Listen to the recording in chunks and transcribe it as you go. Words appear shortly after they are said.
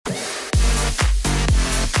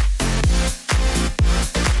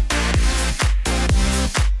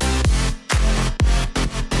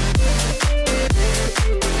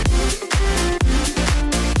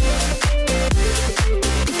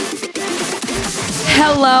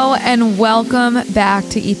Hello and welcome back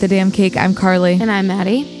to Eat the Damn Cake. I'm Carly. And I'm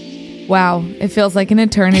Maddie. Wow, it feels like an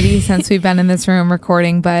eternity since we've been in this room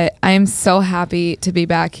recording, but I am so happy to be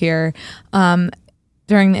back here.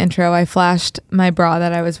 During the intro, I flashed my bra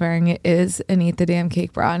that I was wearing. It is an Eat the Damn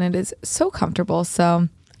Cake bra, and it is so comfortable. So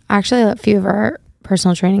Actually, a few of our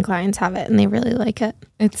personal training clients have it, and they really like it.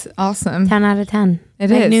 it's awesome. 10 out of 10. It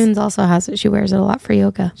Meg is. Nunes also has it. She wears it a lot for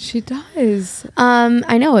yoga. She does.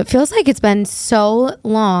 I know. It feels like it's been so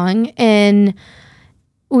long, and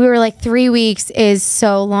we were like 3 weeks is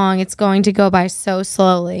so long. It's going to go by so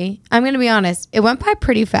slowly. I'm going to be honest. It went by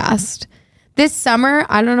pretty fast. This summer,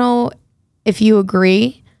 I don't know if you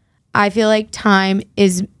agree. I feel like time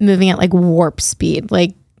is moving at like warp speed.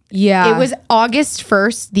 Like, Yeah. it was August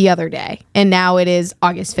 1st the other day, and now it is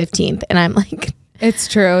August 15th. And I'm like, It's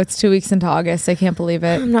true. It's 2 weeks into August. I can't believe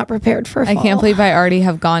it. I'm not prepared for fall. I can't believe I already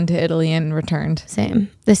have gone to Italy and returned. Same.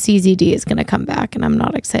 The CZD is going to come back, and I'm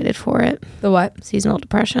not excited for it. The what? Seasonal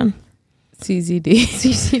depression. CZD.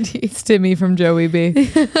 CZD. Stimmy from Joey B.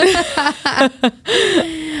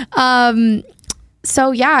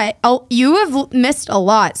 So yeah, you have missed a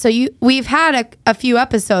lot. So we've had a few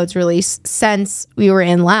episodes released since we were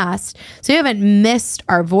in last. So you haven't missed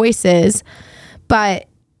our voices, but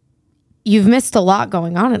you've missed a lot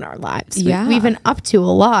going on in our lives. Yeah. We've been up to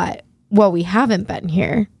a lot. Well, we haven't been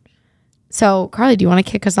here. So Carly, do you want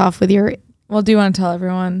to kick us off with your... Well, do you want to tell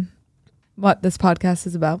everyone what this podcast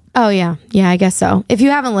is about? Oh, yeah. Yeah, I guess so. If you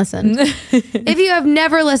haven't listened. If you have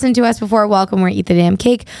never listened to us before, welcome. We're Eat the Damn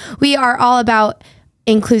Cake. We are all about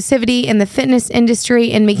inclusivity in the fitness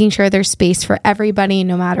industry and making sure there's space for everybody,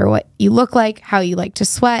 no matter what you look like, how you like to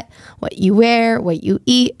sweat, what you wear, what you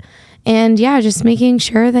eat. And yeah, just making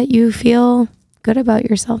sure that you feel good about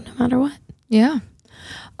yourself no matter what. Yeah.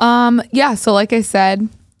 So like I said,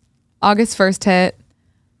 August 1st hit,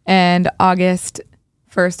 and August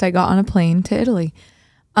 1st I got on a plane to Italy.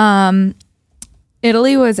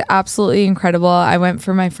 Italy was absolutely incredible. I went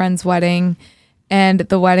for my friend's wedding, and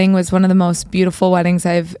the wedding was one of the most beautiful weddings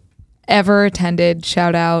I've ever attended.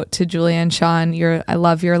 Shout out to Julia and Sean. I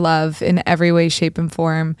love your love in every way, shape, and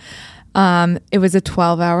form. It was a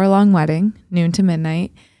 12-hour long wedding, noon to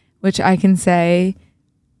midnight, which I can say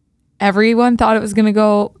everyone thought it was going to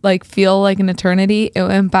go feel like an eternity. It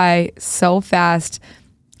went by so fast.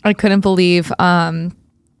 I couldn't believe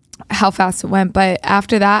how fast it went. But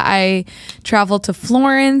after that, I traveled to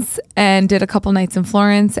Florence and did a couple nights in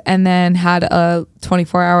Florence, and then had a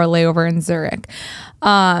 24-hour layover in Zurich.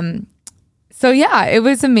 So yeah, it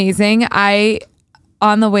was amazing.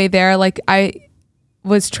 On the way there, I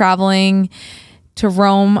was traveling to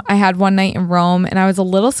Rome. I had one night in Rome, and I was a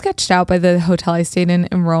little sketched out by the hotel I stayed in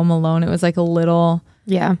Rome alone. It was a little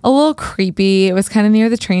creepy. It was kind of near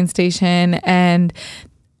the train station, and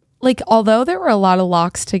although there were a lot of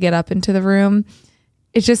locks to get up into the room,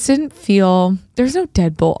 it just didn't feel, there's no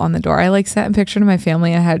deadbolt on the door. I sat and pictured my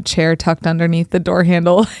family. I had a chair tucked underneath the door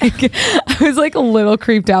handle. I was a little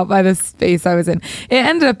creeped out by the space I was in. It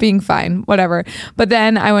ended up being fine, whatever. But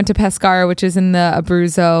then I went to Pescara, which is in the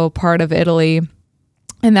Abruzzo part of Italy.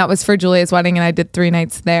 And that was for Julia's wedding. And I did 3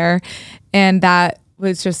 nights there. And that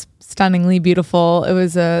was just stunningly beautiful. It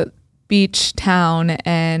was a beach town,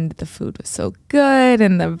 and the food was so good,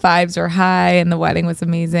 and the vibes were high, and the wedding was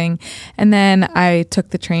amazing. And then I took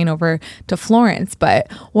the train over to Florence,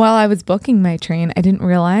 but while I was booking my train, I didn't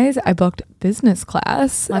realize I booked business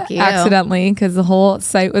class. Lucky you. Accidentally, because the whole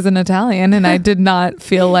site was in Italian, and I did not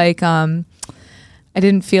feel like I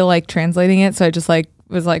didn't feel like translating it, so I just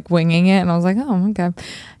was winging it, and I was like, oh, okay.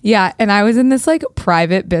 Yeah, and I was in this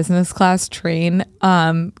private business class train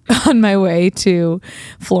on my way to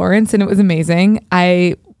Florence, and it was amazing.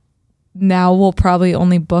 I now will probably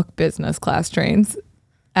only book business class trains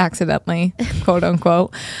accidentally, quote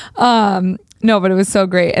unquote. No, but it was so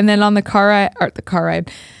great. And then on the car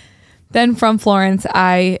ride, then from Florence,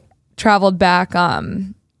 I traveled back,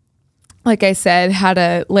 like I said, had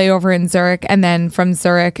a layover in Zurich, and then from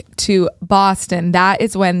Zurich to Boston. That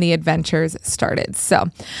is when the adventures started. So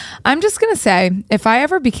I'm just going to say, if I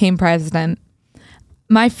ever became president,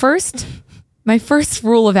 my first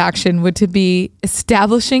rule of action would to be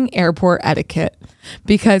establishing airport etiquette,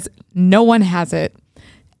 because no one has it.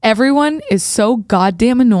 Everyone is so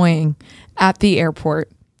goddamn annoying at the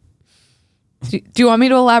airport. Do you want me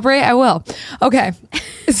to elaborate? I will. Okay.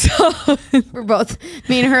 So We're both,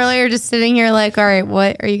 me and Hurley are just sitting here all right,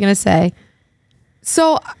 what are you going to say?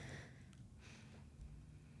 So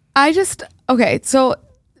so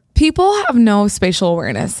people have no spatial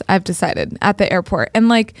awareness, I've decided, at the airport.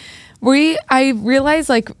 And I realize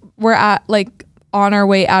we're at on our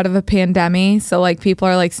way out of a pandemic. So like people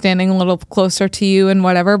are like standing a little closer to you and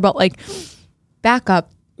whatever, but like back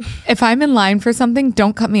up. If I'm in line for something,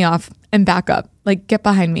 don't cut me off and back up. Like get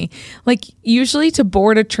behind me. Like usually to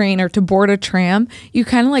board a train or to board a tram, you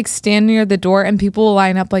kind of like stand near the door and people will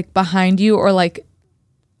line up like behind you or like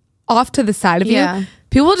off to the side of you.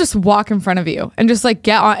 People will just walk in front of you and just like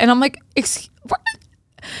get on. And I'm like, what?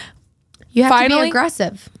 You have to be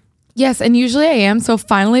aggressive. Yes, and usually I am. So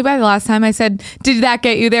finally, by the last time I said, did that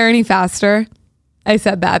get you there any faster? I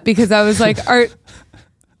said that because I was like,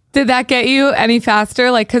 did that get you any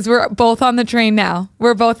faster? Like, because we're both on the train now.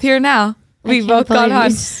 We're both here now. We both got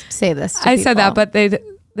on. Say this to I people. said that, but they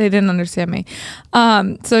didn't understand me.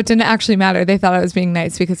 So it didn't actually matter. They thought I was being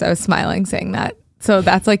nice because I was smiling saying that. So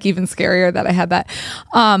that's like even scarier that I had that.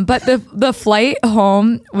 But the flight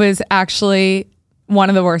home was actually one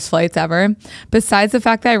of the worst flights ever. Besides the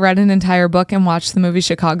fact that I read an entire book and watched the movie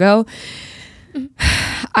Chicago,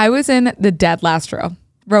 I was in the dead last row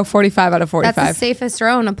 45 out of 45. That's the safest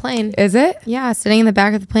row on a plane. Is it? Yeah, sitting in the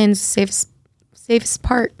back of the plane is the safest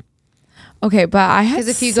part. Okay, but I had because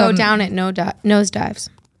if you go down, it nosedives.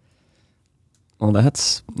 Well,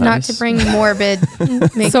 that's nice. Not to bring morbid.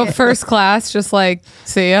 So first class, just like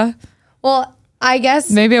see ya. Well, I guess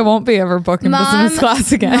maybe I won't be ever booking business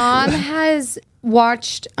class again. Mom has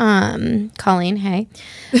watched Colleen, hey.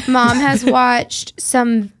 Mom has watched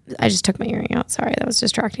some. I just took my earring out. Sorry, that was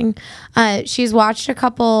distracting. She's watched a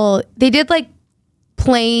couple. They did like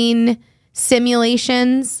plane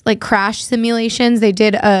simulations, like crash simulations. They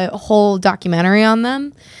did a whole documentary on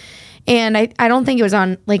them. And I don't think it was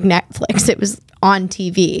on like Netflix. It was on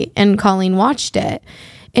TV. And Colleen watched it.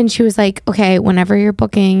 And she was like, okay, whenever you're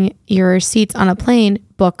booking your seats on a plane,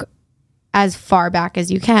 book as far back as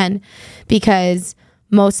you can. Because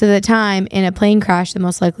most of the time in a plane crash, the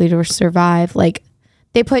most likely to survive, like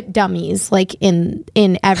they put dummies like in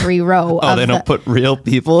every row. Oh, they don't put real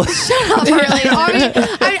people? Shut up, Harley.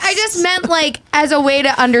 I just meant like as a way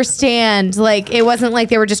to understand, like it wasn't like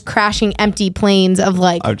they were just crashing empty planes of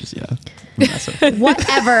like. I just,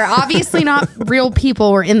 whatever. Obviously not real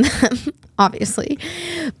people were in them, obviously.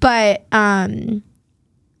 But I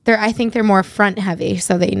think they're more front heavy,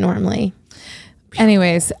 so they normally.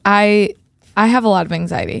 Anyways, I have a lot of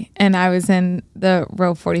anxiety and I was in the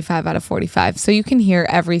row 45 out of 45. So you can hear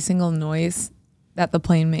every single noise that the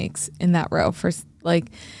plane makes in that row for like,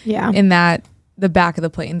 in the back of the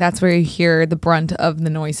plane. That's where you hear the brunt of the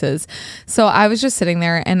noises. So I was just sitting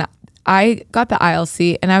there and I got the aisle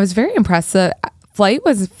seat and I was very impressed. The flight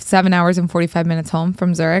was 7 hours and 45 minutes home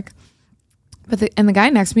from Zurich. But the guy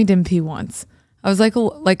next to me didn't pee once. I was like a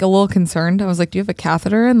little concerned. I was like, do you have a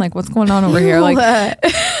catheter? And like, what's going on over here? Like,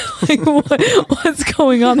 what's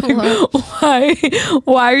going on? Like,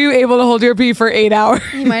 why are you able to hold your pee for 8 hours?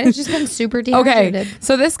 You might have just been super dehydrated. Okay,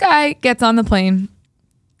 so this guy gets on the plane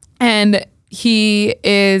and he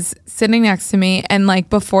is sitting next to me. And like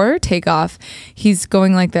before takeoff, he's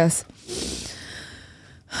going like this.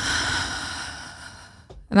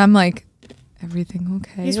 And I'm like, everything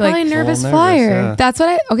okay? He's like, probably a nervous flyer. Yeah. That's what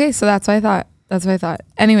I thought.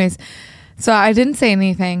 Anyways, so I didn't say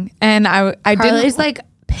anything, and I Carly's like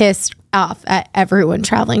pissed off at everyone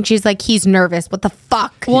traveling. She's like, he's nervous. What the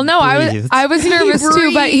fuck? Well, no, I was nervous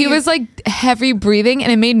too, but he was like heavy breathing,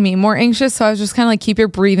 and it made me more anxious. So I was just kind of like, keep your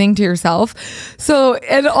breathing to yourself. So,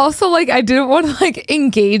 and also like, I didn't want to like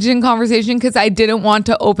engage in conversation because I didn't want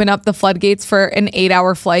to open up the floodgates for an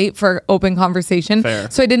 8-hour flight for open conversation. Fair.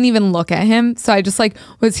 So I didn't even look at him. So I just like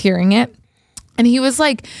was hearing it. And he was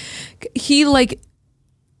like, he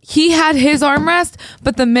had his armrest,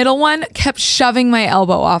 but the middle one kept shoving my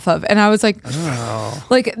elbow off of. And I was like,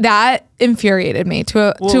 like that infuriated me to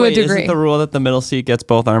a degree. Isn't the rule that the middle seat gets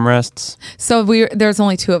both armrests? So there's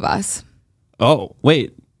only 2 of us. Oh,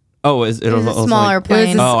 wait. Oh, it was a smaller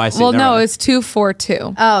plane. I see. Well, Never no, mind. it was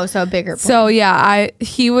 242. Oh, so a bigger plane. So yeah,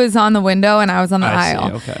 he was on the window and I was on the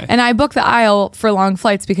aisle. Okay. And I booked the aisle for long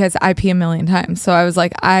flights because I pee a million times. So I was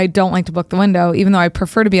like, I don't like to book the window, even though I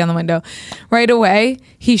prefer to be on the window. Right away,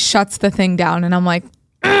 he shuts the thing down and I'm like,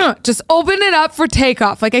 just open it up for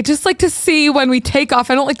takeoff. Like I just like to see when we take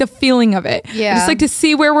off. I don't like the feeling of it. Yeah. I just like to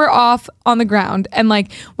see where we're off on the ground. And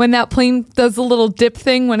like when that plane does the little dip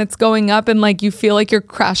thing when it's going up and like you feel like you're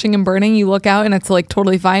crashing and burning, you look out and it's like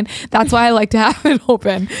totally fine. That's why I like to have it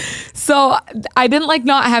open. So I didn't like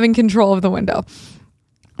not having control of the window.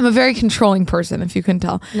 I'm a very controlling person, if you couldn't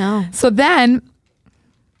tell. No. So then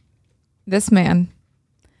this man,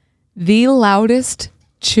 the loudest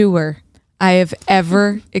chewer I have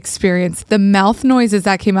ever experienced. The mouth noises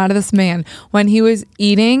that came out of this man when he was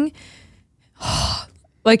eating.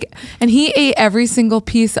 like, and he ate every single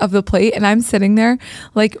piece of the plate, and I'm sitting there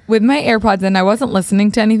like with my AirPods in. I wasn't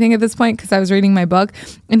listening to anything at this point because I was reading my book,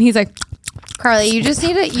 and he's like, Carly, you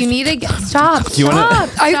need to stop. Do you wanna-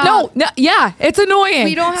 Stop. no, yeah, it's annoying.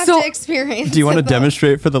 We don't have to experience. Do you want to it, though.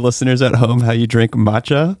 demonstrate for the listeners at home how you drink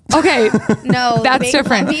matcha? Okay, No, That's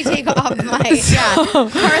different. Let me take off my. Yeah,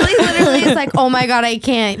 Carly literally is like, "Oh my god, I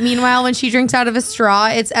can't." Meanwhile, when she drinks out of a straw,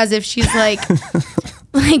 it's as if she's like,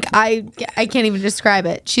 like I can't even describe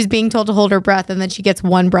it. She's being told to hold her breath, and then she gets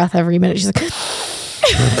one breath every minute. She's like,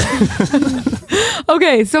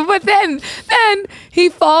 okay. So, but then he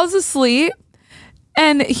falls asleep,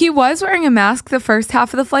 and he was wearing a mask the first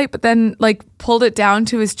half of the flight, but then like pulled it down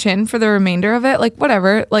to his chin for the remainder of it. Like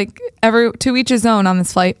whatever, like to each his own on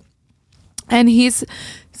this flight. And he's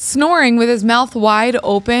snoring with his mouth wide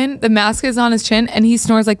open. The mask is on his chin, and he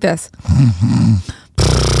snores like this.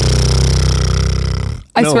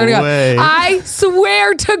 I No swear to God. way. I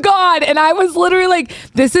swear to God. And I was literally like,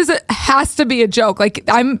 this has to be a joke. Like,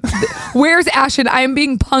 where's Ashton? I am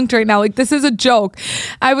being punked right now. Like, this is a joke.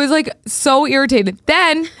 I was like so irritated.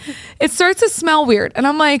 Then it starts to smell weird. And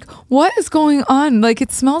I'm like, what is going on? Like,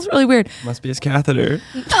 it smells really weird. Must be his catheter.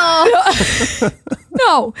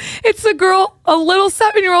 No, it's a girl, a little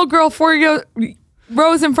 7-year-old girl, 4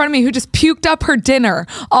 rows in front of me who just puked up her dinner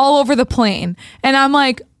all over the plane. And I'm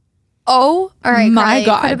like, oh, all right, my Carly,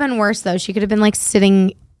 God. it could have been worse though. She could have been like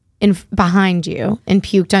sitting in behind you and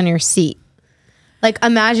puked on your seat. Like,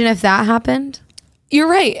 imagine if that happened. You're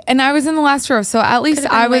right. And I was in the last row. So at least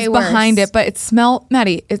Could've been I was way worse. behind it, but it smelled,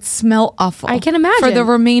 Maddie, it smelled awful. I can imagine. For the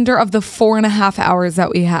remainder of the 4.5 hours that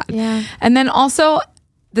we had. Yeah. And then also,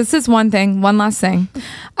 this is one last thing.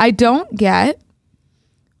 I don't get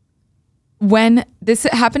when this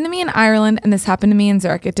happened to me in Ireland and this happened to me in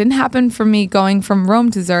Zurich. It didn't happen for me going from Rome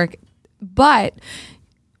to Zurich. But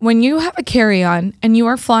when you have a carry-on and you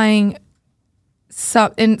are flying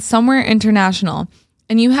somewhere international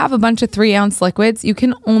and you have a bunch of 3-ounce liquids, you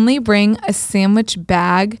can only bring a sandwich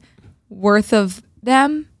bag worth of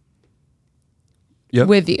them Yep.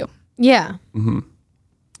 with you. Yeah.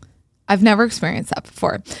 I've never experienced that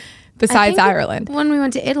before, I besides think Ireland. When we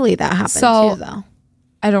went to Italy, that happened So- too, though.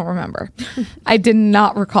 I don't remember. I did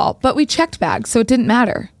not recall, but we checked bags, so it didn't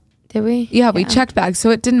matter. Did we? Yeah, we checked bags,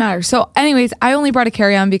 so it didn't matter. So anyways, I only brought a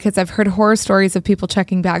carry-on because I've heard horror stories of people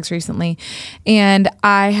checking bags recently. And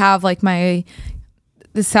I have like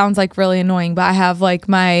this sounds like really annoying, but I have like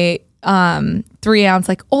my 3-ounce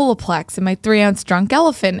like Olaplex and my 3-ounce Drunk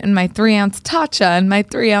Elephant and my 3-ounce Tatcha and my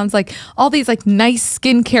 3-ounce like all these like nice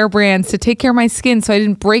skincare brands to take care of my skin so I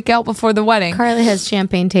didn't break out before the wedding. Carly has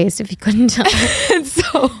champagne taste, if you couldn't tell. And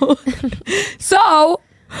so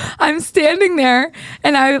I'm standing there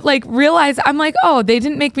and I like realize I'm like, oh, they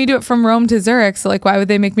didn't make me do it from Rome to Zurich. So like, why would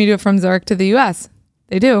they make me do it from Zurich to the US?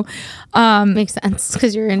 They do. Makes sense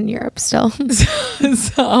because you're in Europe still.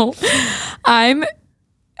 So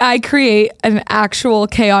I create an actual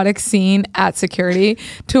chaotic scene at security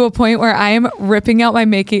to a point where I am ripping out my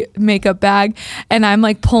makeup bag and I'm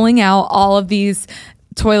like pulling out all of these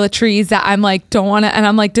toiletries that I'm like don't want to, and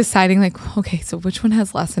I'm like deciding like, okay, so which one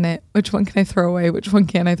has less in it, which one can I throw away, which one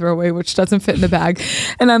can't I throw away, which doesn't fit in the bag.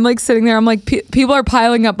 And I'm like sitting there, I'm like people are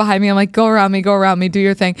piling up behind me, I'm like, go around me, do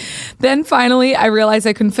your thing. Then finally I realized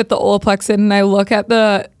I couldn't fit the Olaplex in and I look at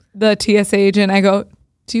the TSA agent, I go,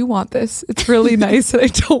 do you want this? It's really nice and I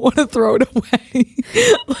don't want to throw it away.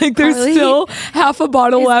 Like there's Carly still half a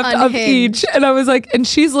bottle is left of unhinged. each. And I was like, and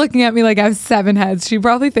she's looking at me like I have 7 heads. She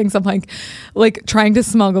probably thinks I'm like trying to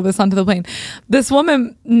smuggle this onto the plane. This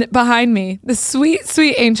woman behind me, the sweet,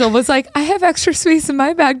 sweet angel was like, I have extra space in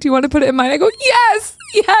my bag. Do you want to put it in mine? I go, yes,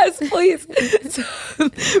 please.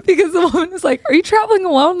 Because the woman was like, are you traveling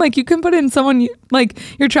alone? Like you can put it in someone like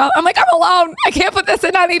you're traveling. I'm like, I'm alone. I can't put this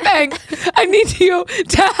in anything. I need you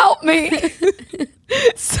to help me.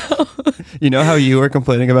 So You know how you were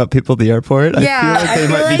complaining about people at the airport? Yeah, I feel like they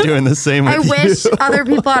might be doing the same with I wish you. other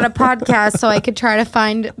people had a podcast so I could try to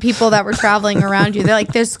find people that were traveling around you. They're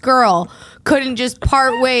like, this girl couldn't just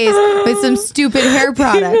part ways with some stupid hair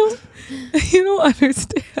product. You don't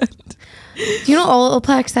understand. Do you know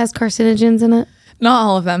Olaplex has carcinogens in it? Not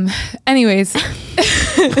all of them. Anyways.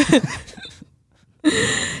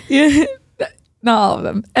 Yeah, not all of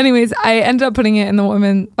them. Anyways, I ended up putting it in the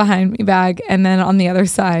woman behind me bag. And then on the other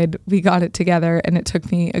side, we got it together. And it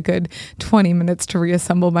took me a good 20 minutes to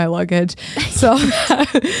reassemble my luggage. So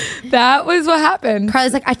that was what happened.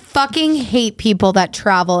 Carly's like, I fucking hate people that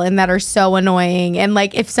travel and that are so annoying. And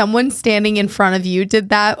like, if someone standing in front of you did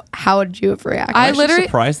that, how would you have reacted? I I'm literally-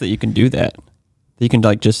 surprised that you can do that. You can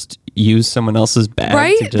like just use someone else's bag,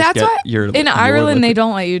 Right? To just That's get why in Ireland they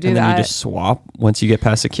don't let you do and then that. you just swap once you get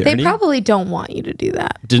past They security. probably don't want you to do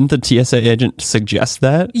that. Didn't the TSA agent suggest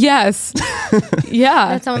that? Yes. Yeah.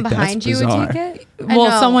 That someone Like, that's behind you would bizarre. take it. Well,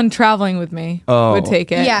 know. someone traveling with me Oh. would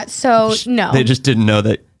take it. Yeah. So no. They just didn't know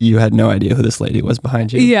that you had no idea who this lady was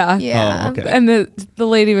behind you. Yeah. Yeah. Oh, okay. And the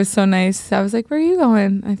lady was so nice. I was like, where are you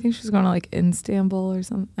going? I think she's going to like Istanbul or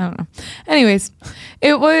something. I don't know. Anyways,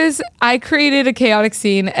 I created a chaotic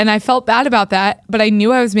scene and I felt bad about that, but I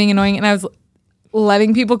knew I was being annoying and I was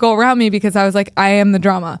letting people go around me because I was like, I am the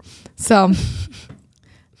drama. So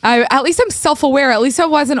at least I'm self-aware. At least I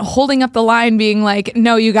wasn't holding up the line being like,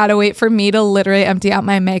 no, you got to wait for me to literally empty out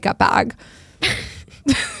my makeup bag.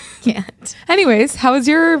 Can't. Anyways, how was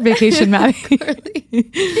your vacation, Maddie?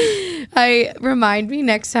 Remind me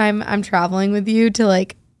next time I'm traveling with you to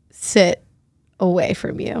like sit away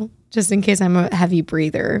from you, just in case I'm a heavy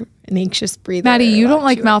breather, an anxious breather. Maddie, you don't Lock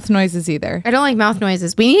like you mouth noises either. I don't like mouth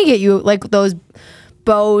noises. We need to get you like those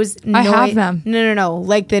Bose. I have them. No.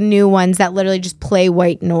 Like the new ones that literally just play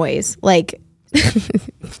white noise. Like,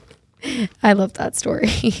 I love that story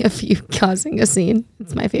of you causing a scene.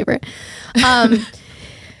 It's my favorite.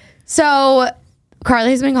 So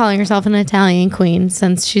Carly's been calling herself an Italian queen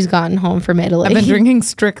since she's gotten home from Italy. I've been drinking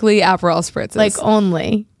strictly Aperol spritzes. like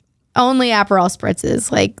only Aperol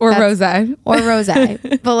spritzes, like or that's- rosé. or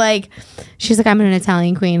rosé. But like, she's like, I'm an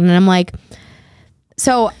Italian queen, and I'm like,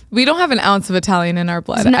 so We don't have an ounce of Italian in our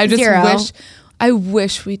blood. No, I just zero. I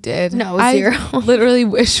wish we did. No, I zero. literally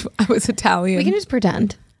wish I was Italian. we can just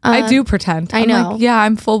pretend. I do pretend. I I'm know. like, yeah,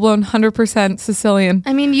 I'm full blown 100% Sicilian.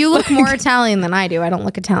 I mean, you look more Italian than I do. I don't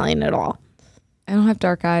look Italian at all. I don't have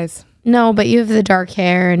dark eyes. No, but you have the dark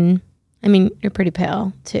hair, and I mean, you're pretty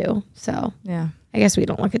pale too. So Yeah. I guess we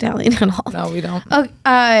don't look Italian at all. No, we don't.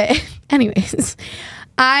 Okay, anyways,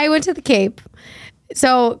 I went to the Cape.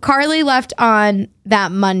 So Carly left on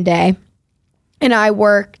that Monday, and I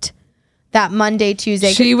worked that Monday,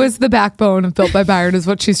 Tuesday. She was the backbone of Built by Byron is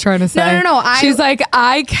what she's trying to say. No. She's like,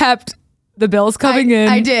 I kept the bills coming in.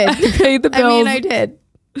 I did. I paid the bills. I mean, I did.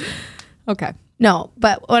 Okay. No,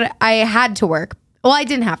 but what I had to work. Well, I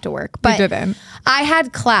didn't have to work, but didn't. I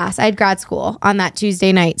had class. I had grad school on that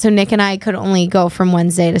Tuesday night. So Nick and I could only go from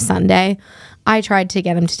Wednesday to Sunday. I tried to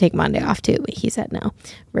get him to take Monday off too, but he said no.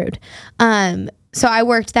 Rude. So I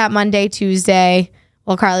worked that Monday, Tuesday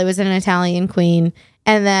while Carly was an Italian queen.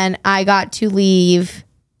 And then I got to leave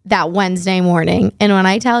that Wednesday morning. And when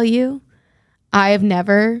I tell you, I have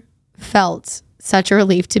never felt such a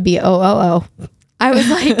relief to be OOO. I was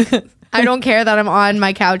like, I don't care that I'm on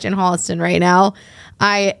my couch in Holliston right now.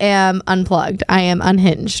 I am unplugged. I am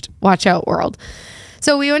unhinged. Watch out, world.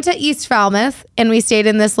 So we went to East Falmouth and we stayed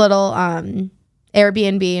in this little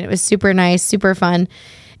Airbnb, and it was super nice, super fun.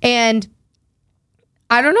 And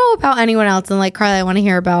I don't know about anyone else. And like, Carly, I want to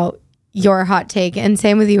hear about your hot take, and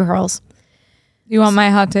same with you, Hurls. You want my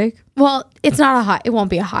hot take? Well, it's not a hot. It won't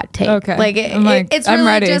be a hot take. Okay. Like, it's I'm really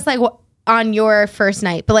ready. just like on your first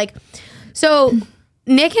night. But like, so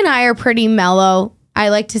Nick and I are pretty mellow. I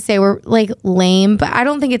like to say we're like lame, but I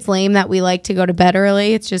don't think it's lame that we like to go to bed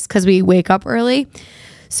early. It's just because we wake up early.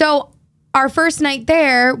 So our first night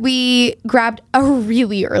there, we grabbed a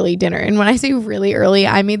really early dinner. And when I say really early,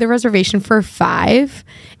 I made the reservation for 5.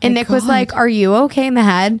 And Nick was like, "Are you okay in the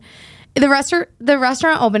head?" The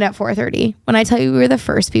restaurant opened at 4:30. When I tell you we were the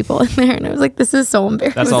first people in there, and I was like, "This is so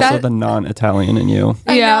embarrassing." That's also the non-Italian in you.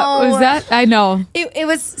 I know. Was that? I know. It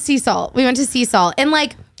was Sea Salt. We went to Sea Salt, and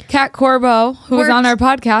like, Kat Corbo, who was Worked- on our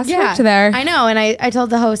podcast, worked there. I know. And I told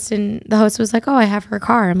the host, and the host was like, "Oh, I have her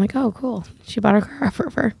car." I'm like, "Oh, cool. She bought her car for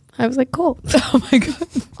her." I was like, "Cool, Oh my god,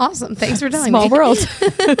 awesome. Thanks for telling small me." world.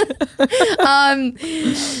 I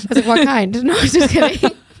was like, "What kind?" No, just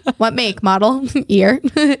kidding. What make, model, year,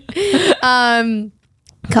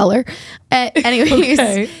 color. Anyways,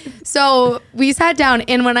 Okay. so we sat down,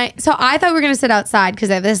 and I thought we were gonna sit outside because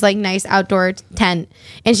I have this like nice outdoor tent,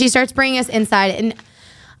 and she starts bringing us inside, and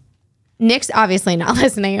Nick's obviously not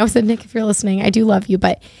listening. I said, "Nick, if you're listening, I do love you,"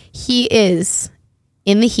 but he is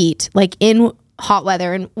in the heat, like in hot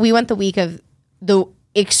weather, and we went the week of the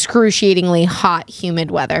excruciatingly hot, humid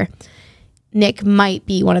weather. Nick might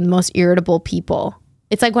be one of the most irritable people.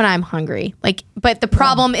 It's like when I'm hungry. Like, but the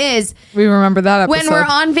problem is We remember that episode. when we're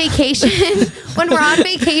on vacation,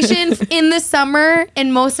 in the summer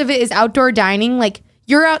and most of it is outdoor dining, like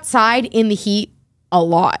you're outside in the heat a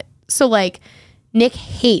lot. So like Nick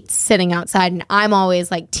hates sitting outside, and I'm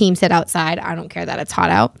always like team sit outside. I don't care that it's hot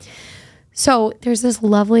out. So there's this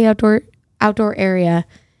lovely outdoor area,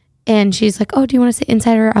 and she's like, "Oh, do you want to sit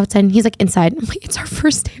inside or outside?" And he's like, "Inside." I'm like, "It's our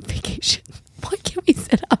first day of vacation. Why can't we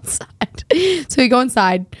sit outside?" So So we go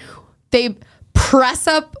inside. They press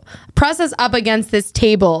us up against this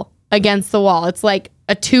table against the wall. It's like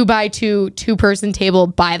a 2x2 2-person table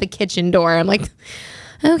by the kitchen door. I'm like,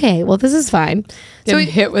 okay, well, this is fine. Getting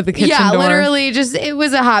hit with the kitchen yeah, door. literally it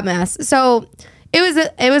was a hot mess. So it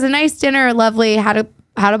was a nice dinner, lovely. Had a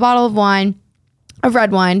bottle of wine, of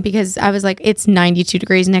red wine, because I was like, it's 92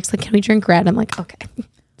 degrees. Nick's like, can we drink red? I'm like, okay.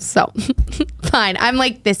 So fine. I'm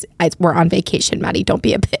like, we're on vacation, Maddie. Don't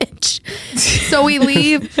be a bitch. So we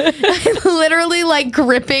leave. I'm literally like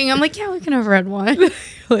gripping. I'm like, yeah, we can have red wine.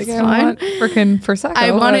 Like, I want freaking Prosecco. I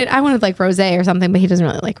wanted like rosé or something, but he doesn't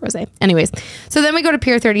really like rosé. Anyways, so then we go to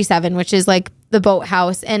Pier 37, which is like the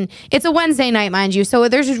boathouse, and it's a Wednesday night, mind you. So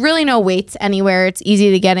there's really no waits anywhere. It's easy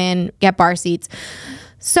to get in, get bar seats.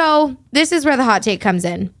 So this is where the hot take comes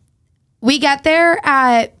in. We get there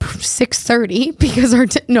at 6:30 because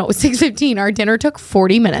 6:15. Our dinner took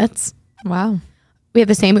 40 minutes. Wow. We had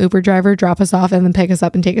the same Uber driver drop us off and then pick us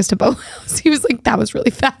up and take us to Boathouse. He was like, that was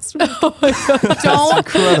really fast. Incredible.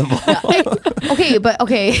 Okay.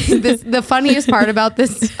 The funniest part about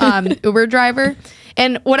this Uber driver,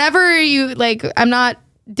 and whatever you like, I'm not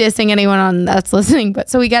dissing anyone on that's listening, but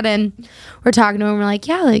so we get in, we're talking to him, we're like,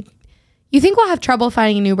 yeah, like, you think we'll have trouble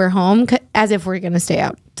finding an Uber home? As if we're going to stay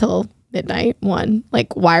out till midnight, 1.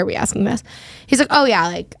 Like, why are we asking this? He's like, oh yeah,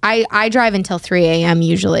 like I drive until 3 a.m.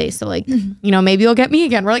 usually. So like, maybe you'll get me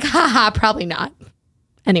again. We're like, haha, probably not.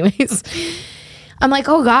 Anyways, I'm like,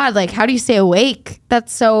 oh God, like, how do you stay awake?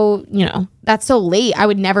 That's so late. I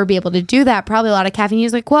would never be able to do that. Probably a lot of caffeine.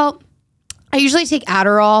 He's like, well, I usually take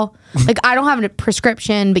Adderall. Like, I don't have a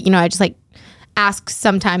prescription, but I just like ask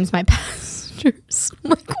sometimes my passengers. I'm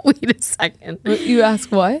like, wait a second. You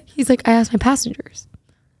ask what? He's like, I ask my passengers.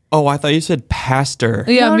 Oh, I thought you said pastor.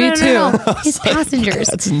 Yeah, No, me no, too. no, no. His passengers.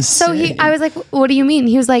 That's insane. So I was like, what do you mean?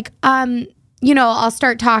 He was like, I'll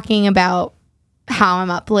start talking about how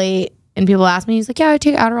I'm up late and people ask me. He's like, yeah, I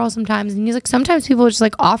take Adderall sometimes. And he's like, sometimes people just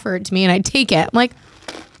like offer it to me and I take it. I'm like,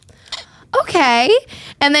 okay.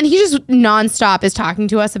 And then he just nonstop is talking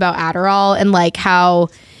to us about Adderall and like how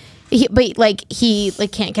he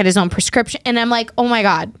can't get his own prescription. And I'm like, oh my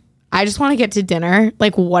God. I just want to get to dinner.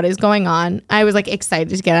 Like, what is going on? I was like excited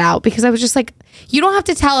to get out because I was just like, you don't have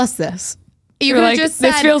to tell us this. You could have like, just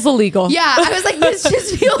said, this feels illegal. yeah. I was like, this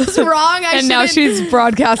just feels wrong. And now she's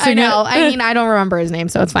broadcasting I know. it. I mean, I don't remember his name,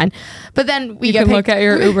 so it's fine. But then You can look at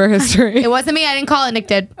your Uber history. It wasn't me. I didn't call it. Nick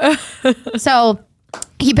did. So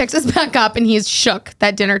he picks us back up and he's shook.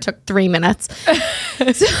 That dinner took 3 minutes.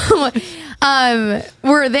 So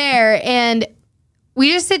we're there and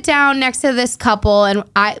we just sit down next to this couple, and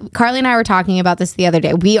Carly and I were talking about this the other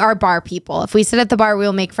day. We are bar people. If we sit at the bar, we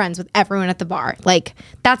will make friends with everyone at the bar. Like,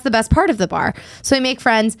 that's the best part of the bar. So we make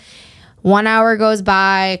friends. 1 hour goes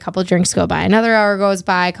by, a couple drinks go by, another hour goes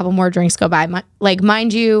by, a couple more drinks go by.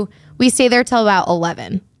 Mind you, we stay there till about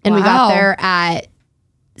 11, and we got there at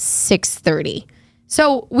 6:30.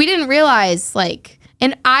 So we didn't realize, like,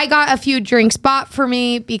 and I got a few drinks bought for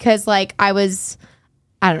me because, like, I was,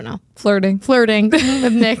 I don't know, flirting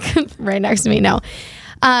with Nick right next to me. No.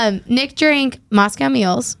 Nick drank Moscow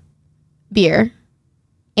Mules, beer,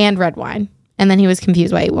 and red wine. And then he was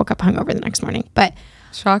confused why he woke up hungover the next morning. But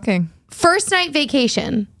Shocking. first night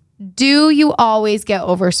vacation, do you always get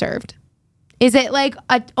overserved? Is it like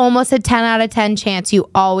almost a 10 out of 10 chance you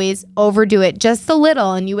always overdo it just a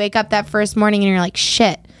little and you wake up that first morning and you're like,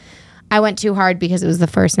 shit, I went too hard because it was the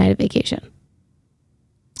first night of vacation?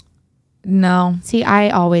 No. See,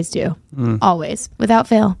 I always do. Always. Without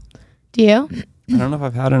fail. Do you? I don't know if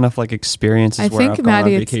I've had enough like experiences I where think, I've gone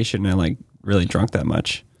Maddie, on it's- vacation and like really drunk that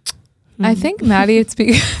much. I think, Maddie, it's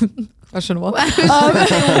questionable.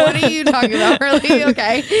 What are you talking about, Early?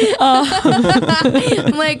 Okay.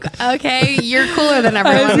 I'm like, okay, you're cooler than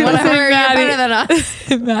everyone. Whatever, you're better than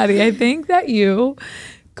us. Maddie, I think that you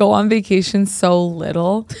go on vacation so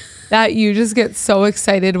little that you just get so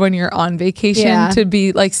excited when you're on vacation to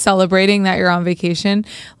be like celebrating that you're on vacation.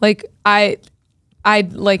 Like I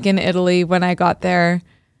like in Italy when I got there,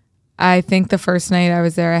 I think the first night I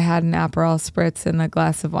was there, I had an Aperol spritz and a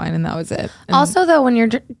glass of wine and that was it. And Also, though, when you're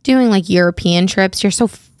doing like European trips, you're so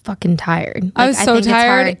fucking tired. Like, I was so think it's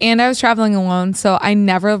tired hard. and I was traveling alone. So I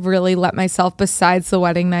never really let myself, besides the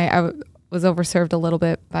wedding night, I was overserved a little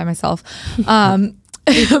bit by myself. But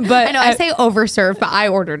I know I say overserved, but I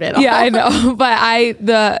ordered it all. yeah, I know. But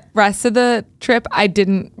the rest of the trip, I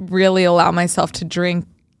didn't really allow myself to drink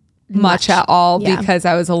much at all because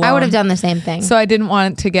I was alone. I would have done the same thing. So I didn't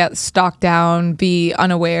want to get stocked down, be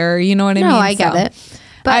unaware. You know what I mean? No, I get it.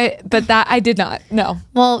 But that I did not. No.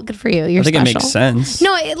 Well, good for you. You're I think special. it makes sense.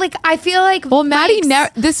 No, I feel like Well, Maddie,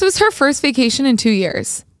 this was her first vacation in 2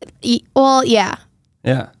 years. Well, yeah.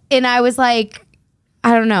 Yeah. And I was like,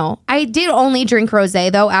 I don't know. I did only drink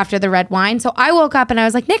rosé though after the red wine. So I woke up and I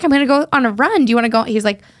was like, Nick, I'm going to go on a run. Do you want to go? He's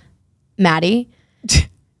like, Maddie,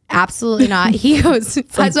 absolutely not. He goes,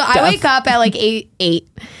 so I wake up at like 8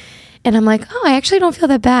 and I'm like, oh, I actually don't feel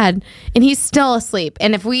that bad. And he's still asleep.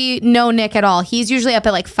 And if we know Nick at all, he's usually up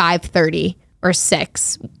at like 5:30 or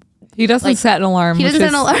 6. He doesn't set an alarm. He doesn't set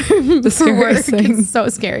an alarm for work. It's so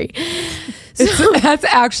scary. That's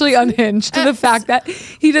actually unhinged to the fact that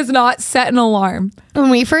he does not set an alarm. When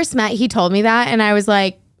we first met, he told me that, and I was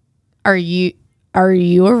like, "Are you a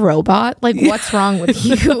robot? Like, what's wrong with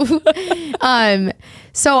you?"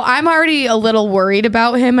 So I'm already a little worried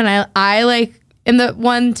about him, and I like am the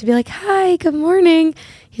one to be like, "Hi, good morning."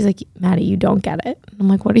 He's like, "Maddie, you don't get it." I'm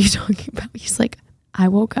like, "What are you talking about?" He's like, "I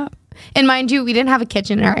woke up." And mind you, we didn't have a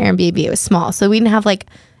kitchen in our Airbnb. It was small. So we didn't have like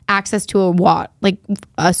access to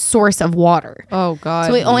a source of water. Oh God.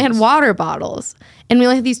 So we only had water bottles. And we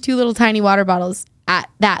only had these 2 little tiny water bottles at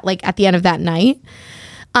the end of that night.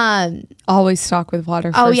 Always stock with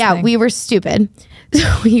water. Oh first yeah, thing. we were stupid. So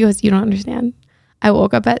he goes, "You don't understand. I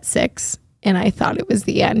woke up at 6 and I thought it was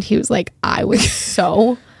the end." He was like, "I was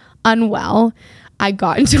so unwell. I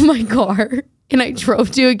got into my car and I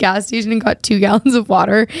drove to a gas station and got 2 gallons of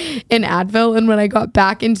water and Advil. And when I got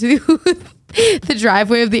back into the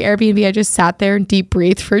driveway of the Airbnb, I just sat there and deep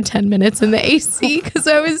breathed for 10 minutes in the AC because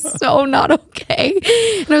I was so not okay."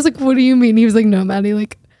 And I was like, "What do you mean?" He was like, "No, Maddie,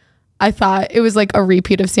 like I thought it was like a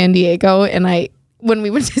repeat of San Diego. And when we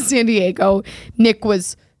went to San Diego, Nick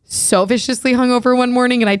was so viciously hungover one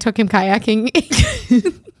morning and I took him kayaking."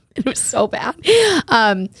 It was so bad.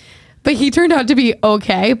 But he turned out to be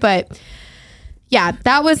okay. But yeah,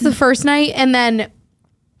 that was the first night. And then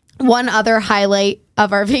one other highlight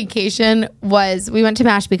of our vacation was we went to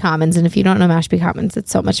Mashpee Commons. And if you don't know Mashpee Commons,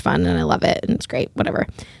 it's so much fun and I love it and it's great, whatever.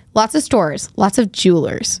 Lots of stores, lots of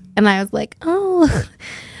jewelers. And I was like, oh,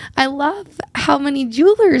 I love how many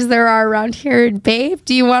jewelers there are around here. Babe,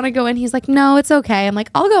 do you want to go in? He's like, "No, it's okay." I'm like,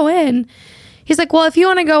 "I'll go in." He's like, "Well, if you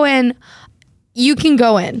want to go in, you can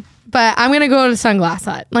go in. But I'm going to go to Sunglass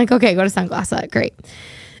Hut." I'm like, "Okay, go to Sunglass Hut." Great.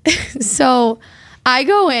 So I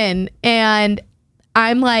go in and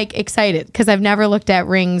I'm like excited because I've never looked at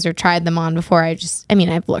rings or tried them on before. I've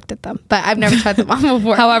looked at them, but I've never tried them on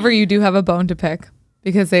before. However, you do have a bone to pick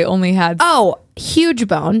because they only had. Oh, huge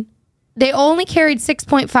bone. They only carried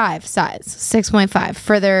 6.5 size, 6.5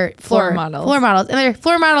 for their floor models. Floor models. And their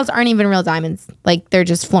floor models aren't even real diamonds. Like, they're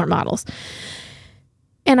just floor models.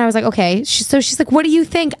 And I was like, okay. So she's like, "What do you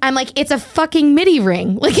think?" I'm like, "It's a fucking midi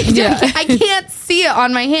ring." Like, I can't see it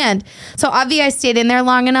on my hand. So obviously I stayed in there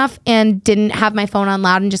long enough and didn't have my phone on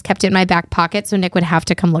loud and just kept it in my back pocket so Nick would have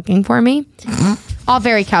to come looking for me. All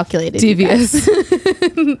very calculated. Devious.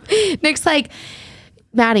 Nick's like,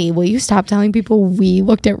 "Maddie, will you stop telling people we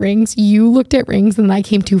looked at rings? You looked at rings and then I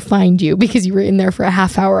came to find you because you were in there for a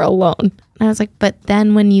half hour alone." And I was like, "But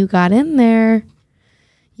then when you got in there,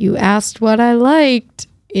 you asked what I liked,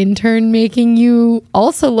 in turn making you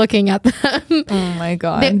also looking at them." Oh my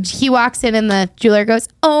God. He walks in and the jeweler goes,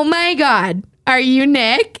 "Oh my God, are you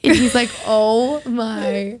Nick?" And he's like, "Oh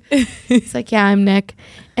my." He's like, "Yeah, I'm Nick."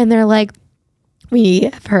 And they're like, "We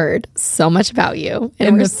have heard so much about you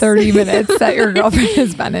in the 30 minutes that your girlfriend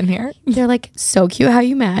has been in here." They're like, "So cute how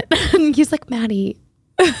you met." And he's like, "Maddie,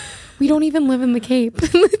 we don't even live in the Cape."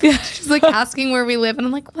 She's like asking where we live. And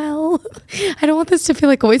I'm like, "Well, I don't want this to feel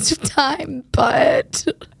like a waste of time, but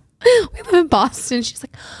we live in Boston." She's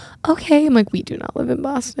like, "Okay." I'm like, "We do not live in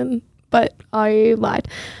Boston," but I lied.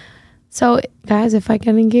 So guys, if I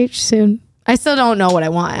get engaged soon, I still don't know what I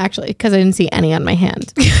want actually, because I didn't see any on my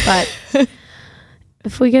hand. But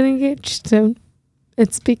if we get engaged soon,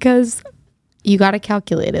 it's because you got to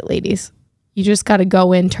calculate it, ladies. You just got to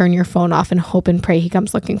go in, turn your phone off, and hope and pray he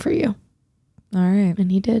comes looking for you. All right.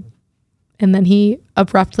 And he did. And then he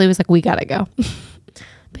abruptly was like, "We got to go."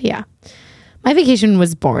 But yeah, my vacation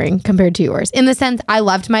was boring compared to yours. In the sense, I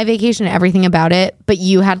loved my vacation, everything about it. But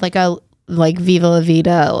you had like a Viva La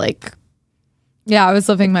Vida, like. Yeah, I was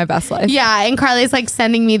living my best life. Yeah. And Carly's like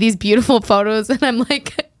sending me these beautiful photos. And I'm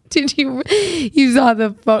like, did you saw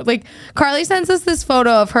the photo? Like, Carly sends us this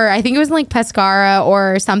photo of her. I think it was in like Pescara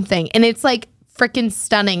or something. And it's like freaking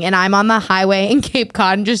stunning. And I'm on the highway in Cape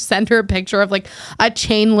Cod and just sent her a picture of like a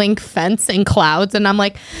chain link fence and clouds. And I'm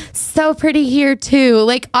like, so pretty here too.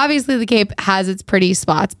 Like, obviously the Cape has its pretty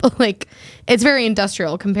spots, but like it's very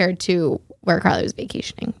industrial compared to where Carly was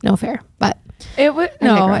vacationing. No fair. But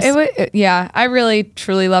yeah, I really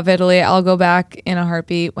truly love Italy. I'll go back in a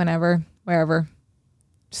heartbeat whenever, wherever.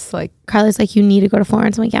 Just like Carly's like, "You need to go to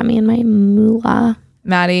Florence." I'm like, "Yeah, me and my moolah."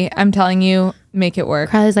 Maddie, I'm telling you, make it work.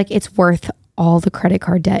 Carly's like, it's worth all the credit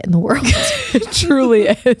card debt in the world. It truly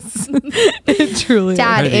is. It truly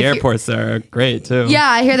Dad, The airports there are great too. Yeah,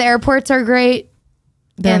 I hear the airports are great.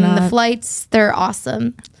 They're and the not. flights, they're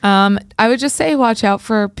awesome. I would just say watch out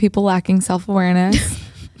for people lacking self-awareness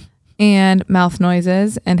and mouth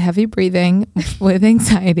noises and heavy breathing with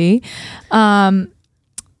anxiety.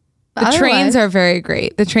 The trains are very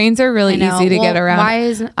great. The trains are really I know. easy to get Well, around. why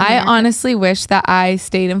isn't I America- honestly wish that I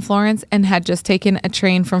stayed in Florence and had just taken a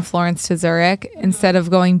train from Florence to Zurich instead of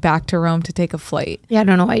going back to Rome to take a flight. Yeah, I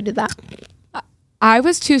don't know why you did that. I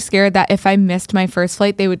was too scared that if I missed my first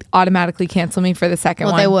flight, they would automatically cancel me for the second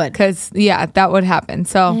Well, one. they would. Because, yeah, that would happen.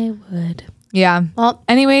 So, I would. yeah. Well,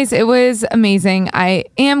 Anyways, it was amazing. I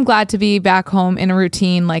am glad to be back home in a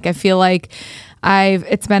routine. Like, I feel like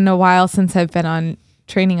it's been a while since I've been on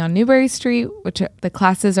training on Newbury Street, which the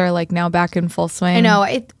classes are like now back in full swing. I know.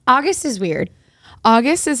 August is weird.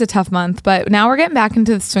 August is a tough month, but now we're getting back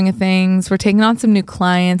into the swing of things. We're taking on some new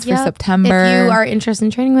clients for Yep. September. If you are interested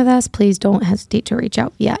in training with us, please don't hesitate to reach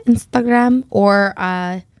out via Instagram or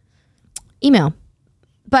email.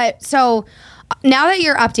 But so now that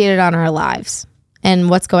you're updated on our lives and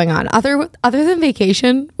what's going on, other than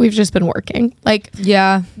vacation, we've just been working. Like,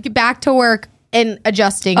 Yeah. get back to work and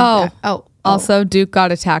adjusting. Oh. Also, Duke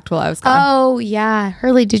got attacked while I was gone. Oh, yeah.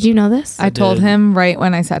 Hurley, did you know this? I told did. him right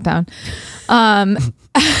when I sat down.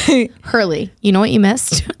 Hurley, you know what you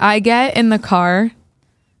missed? I get in the car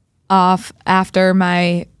off after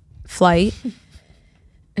my flight,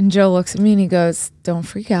 and Joe looks at me and he goes, "Don't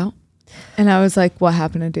freak out." And I was like, "What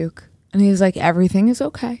happened to Duke?" And he was like, "Everything is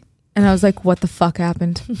okay." And I was like, "What the fuck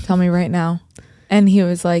happened? Tell me right now." And he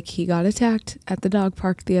was like, "He got attacked at the dog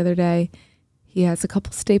park the other day. He has a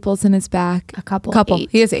couple staples in his back." A couple. 8.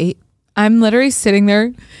 He has 8. I'm literally sitting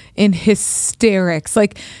there in hysterics,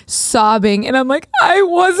 like sobbing. And I'm like, I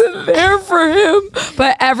wasn't there for him.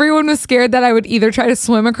 But everyone was scared that I would either try to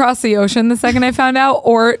swim across the ocean the second I found out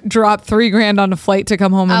or drop $3,000 on a flight to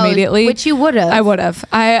come home immediately. Which you would have. I would have.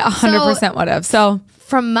 I 100% would have. So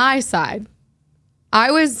From my side,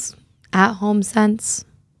 I was at home since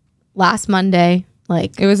last Monday.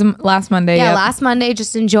 Like, it was last Monday. yeah, Yep. last Monday,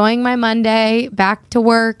 just enjoying my Monday, back to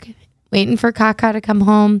work, waiting for Kaka to come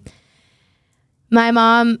home.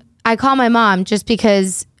 I call my mom just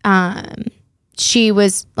because she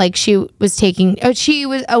was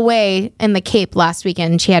away in the Cape last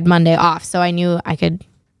weekend and she had Monday off. So I knew I could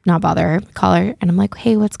not bother her, call her. And I'm like,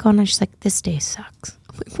 hey, what's going on? She's like, this day sucks.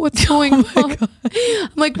 I'm like, what's going on? I'm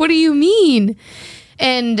like, what do you mean?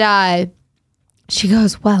 And she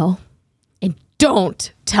goes, well, and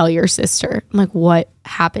don't tell your sister. I'm like, what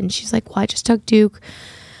happened? She's like, well, I just took Duke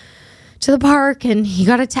to the park and he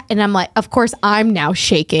got attacked. And I'm like, of course, I'm now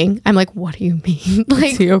shaking. I'm like, what do you mean?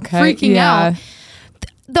 Like, Is he okay? freaking Yeah. out.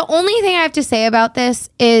 The only thing I have to say about this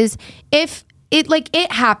is if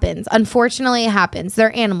it happens. Unfortunately, it happens.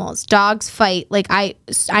 They're animals. Dogs fight. Like I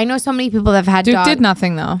know so many people that have had Duke dogs. did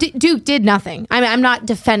nothing though. Duke did nothing. I mean, I'm not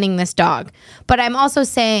defending this dog, but I'm also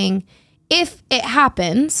saying if it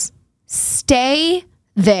happens, stay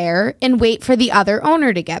there and wait for the other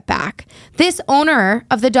owner to get back. This owner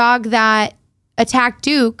of the dog that attacked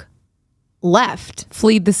Duke left.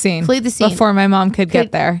 Fled the scene. Before my mom could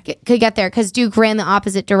get there. Could get there because Duke ran the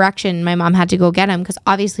opposite direction. My mom had to go get him because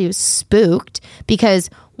obviously he was spooked because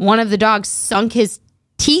one of the dogs sunk his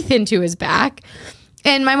teeth into his back.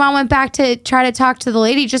 And my mom went back to try to talk to the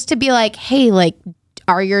lady just to be like, hey, like,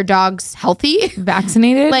 are your dogs healthy?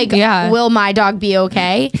 Vaccinated? Like, yeah. will my dog be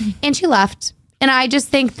okay? And she left. And I just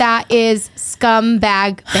think that is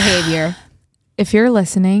scumbag behavior. If you're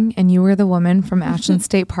listening and you were the woman from Ashland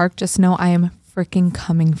State Park, just know I am freaking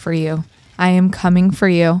coming for you. I am coming for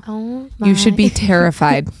you. Oh, You should be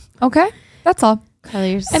terrified. Okay? That's all.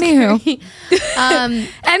 Carly, you're Anywho. scary.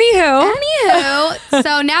 Anywho,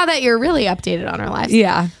 so now that you're really updated on our lives.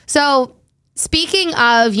 Yeah. So speaking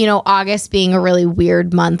of, August being a really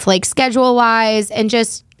weird month, like schedule wise and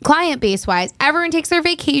just client base wise, everyone takes their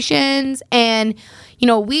vacations and,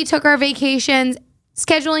 we took our vacations.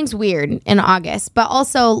 Scheduling's weird in August, but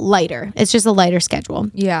also lighter. It's just a lighter schedule.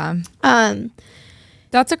 Yeah.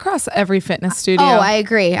 That's across every fitness studio. Oh, I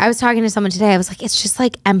agree. I was talking to someone today. I was like, it's just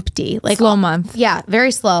like empty. Like Slow month. Yeah,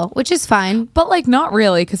 very slow, which is fine. But like not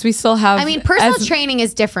really because we still have. I mean, personal training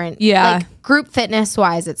is different. Yeah. Like group fitness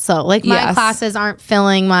wise, it's slow. Like my Yes. classes aren't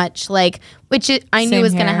filling much, like, I knew Same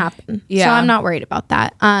was going to here. happen. Yeah. So I'm not worried about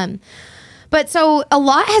that. But so a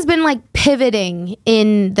lot has been like pivoting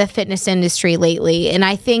in the fitness industry lately. And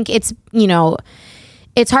I think it's,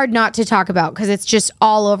 it's hard not to talk about because it's just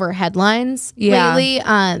all over headlines Yeah. lately.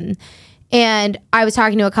 And I was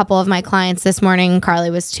talking to a couple of my clients this morning. Carly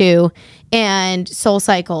was too. And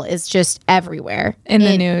SoulCycle is just everywhere. In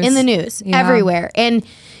the news. In the news. Yeah. Everywhere. And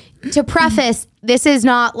to preface, this is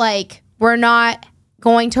not like, we're not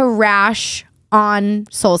going to rash on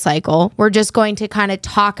SoulCycle. We're just going to kind of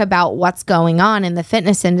talk about what's going on in the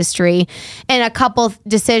fitness industry and a couple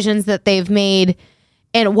decisions that they've made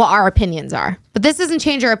and what our opinions are. But this doesn't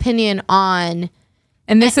change our opinion on...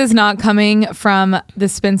 And this is not coming from the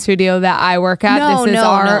spin studio that I work at. No, this is no,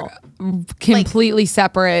 our completely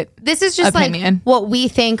separate This is just opinion. like what we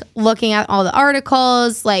think looking at all the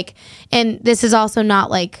articles, like, and this is also not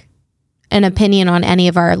like an opinion on any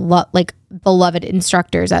of our like beloved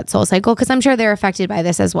instructors at SoulCycle, because I'm sure they're affected by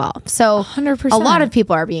this as well. So 100%. a lot of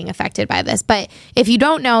people are being affected by this. But if you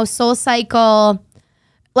don't know, SoulCycle,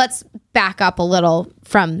 let's back up a little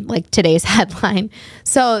from like today's headline.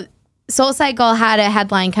 So SoulCycle had a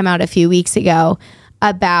headline come out a few weeks ago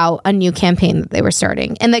about a new campaign that they were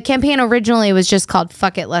starting. And the campaign originally was just called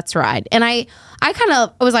Fuck It, Let's Ride. And I kind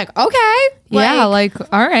of was like, okay. Yeah, like,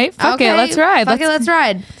 all right, fuck it, let's ride. Fuck it, let's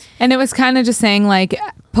ride. And it was kind of just saying like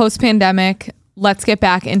post-pandemic, let's get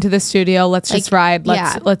back into the studio. Let's just ride.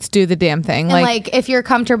 Let's do the damn thing. And like if you're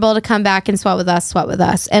comfortable to come back and sweat with us, sweat with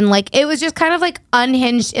us. And like it was just kind of like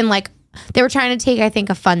unhinged and like they were trying to take, I think,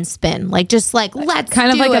 a fun spin. Like just like let's kind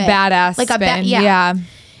of do like it. a badass like spin. yeah.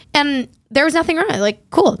 And there was nothing wrong. Like,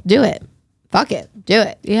 cool, do it. Fuck it, do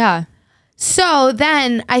it. Yeah. So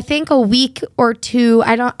then I think a week or two,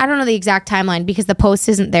 I don't know the exact timeline because the post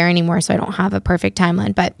isn't there anymore, so I don't have a perfect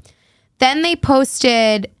timeline. But then they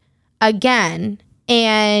posted again,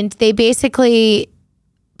 and they basically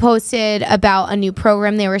posted about a new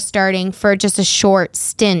program they were starting for just a short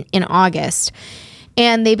stint in August.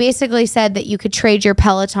 And they basically said that you could trade your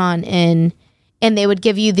Peloton in and they would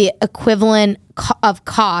give you the equivalent of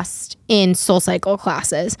cost in SoulCycle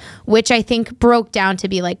classes, which I think broke down to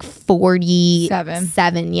be like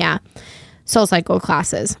 47, yeah, SoulCycle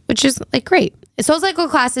classes, which is like great. SoulCycle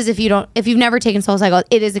classes, if you've never taken SoulCycle,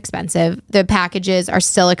 it is expensive. The packages are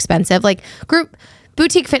still expensive. Like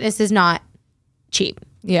boutique fitness is not cheap.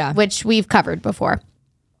 Yeah. Which we've covered before.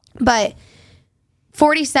 But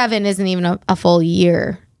 47 isn't even a full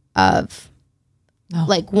year of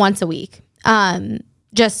like once a week.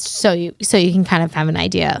 Just so you can kind of have an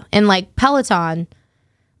idea. And like Peloton,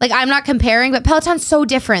 like I'm not comparing, but Peloton's so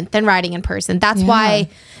different than riding in person. That's why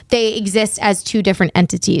they exist as two different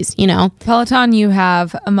entities, you know? Peloton, you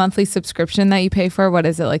have a monthly subscription that you pay for. What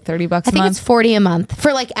is it, like $30 a month? I think it's $40 a month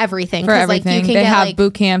for like everything. For everything. Like, you can they get have like,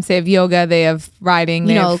 boot camps, they have yoga, they have riding,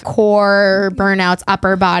 you know, core, burnouts,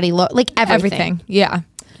 upper body, like everything. Yeah.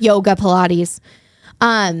 Yoga, Pilates.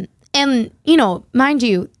 And, you know, mind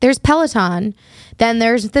you, there's Peloton, then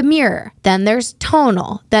there's the Mirror, then there's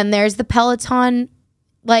Tonal, then there's the Peloton,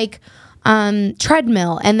 like,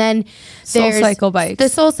 treadmill, and then there's SoulCycle bikes. the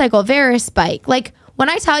SoulCycle Veris bike. Like, when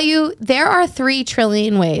I tell you, there are 3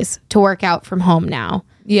 trillion ways to work out from home now.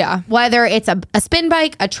 Yeah. Whether it's a spin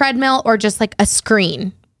bike, a treadmill, or just like a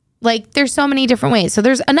screen. Like, there's so many different ways. So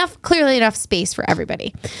there's clearly enough space for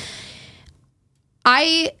everybody.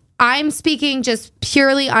 I'm speaking just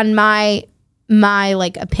purely on my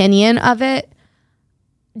like opinion of it.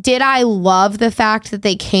 Did I love the fact that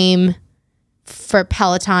they came for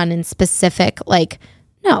Peloton in specific? Like,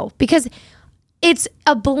 no, because it's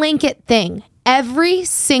a blanket thing. Every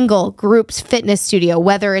single group's fitness studio,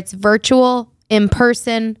 whether it's virtual, in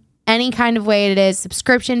person, any kind of way it is,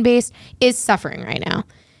 subscription based, is suffering right now.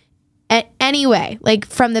 Anyway, like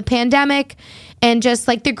from the pandemic and just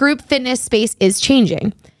like the group fitness space is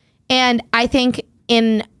changing. And I think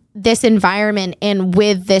in this environment and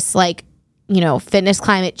with this, like, you know, fitness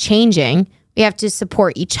climate changing, we have to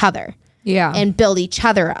support each other. Yeah. And build each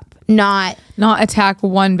other up, not attack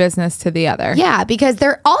one business to the other. Yeah, because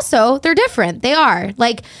they're different. They are.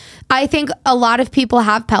 Like, I think a lot of people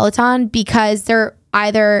have Peloton because they're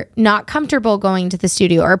either not comfortable going to the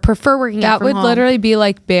studio or prefer working out from home. That would literally be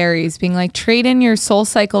like Barry's being like, trade in your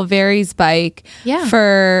SoulCycle Barry's bike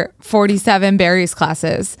for 47 Barry's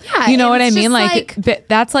classes. Yeah, you know what I it's mean? just Like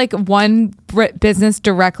that's like one business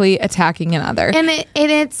directly attacking another. And I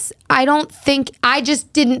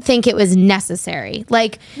just didn't think it was necessary.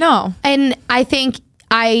 Like, no. And I think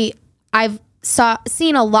I've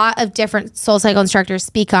seen a lot of different SoulCycle instructors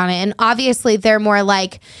speak on it, and obviously they're more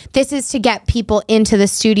like, this is to get people into the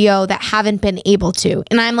studio that haven't been able to.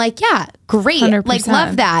 And I'm like, yeah, great. 100%. Like,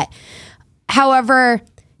 love that. However,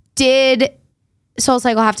 did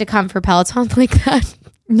SoulCycle have to come for Peloton like that?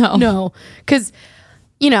 No. Because,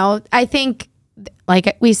 you know, I think,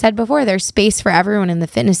 like we said before, there's space for everyone in the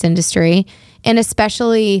fitness industry, and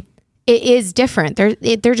especially it is different.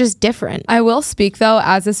 They're just different. I will speak though,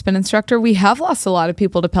 as a spin instructor, we have lost a lot of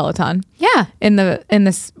people to Peloton. Yeah. In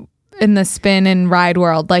the spin and ride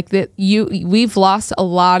world, we've lost a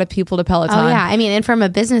lot of people to Peloton. Oh yeah. I mean, and from a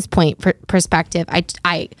business perspective,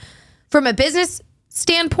 I from a business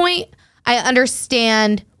standpoint, I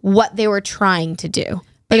understand what they were trying to do.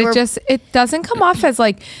 But it doesn't come off as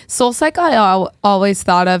like SoulCycle. I always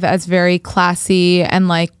thought of as very classy and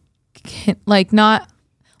like not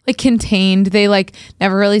like contained. They like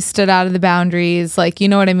never really stood out of the boundaries. Like, you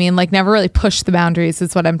know what I mean? Like never really pushed the boundaries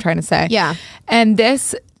is what I'm trying to say. Yeah. And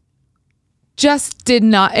this just did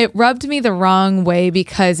not, it rubbed me the wrong way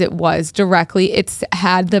because it was directly, it's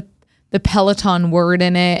had the Peloton word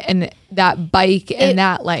in it and that bike and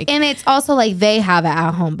that like. And it's also like they have an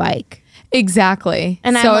at-home bike. Exactly.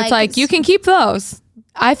 And so I'm it's like you can keep those.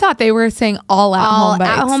 I thought they were saying all at-home bikes.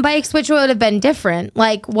 At-home bikes, which would have been different.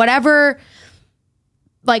 Like whatever,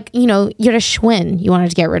 like, you know, you had a Schwinn you wanted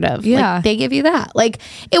to get rid of. Yeah. Like, they give you that. Like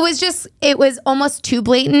it was almost too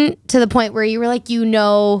blatant to the point where you were like, you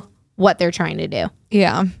know what they're trying to do.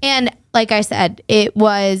 Yeah. And like I said, it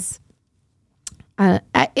was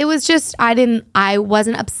just, I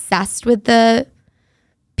wasn't obsessed with the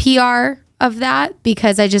PR of that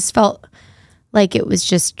because I just felt like it was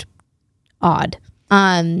just odd.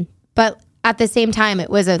 But at the same time, it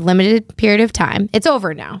was a limited period of time. It's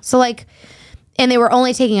over now. So like, and they were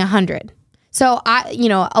only taking 100. So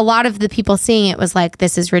a lot of the people seeing it was like,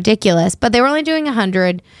 this is ridiculous, but they were only doing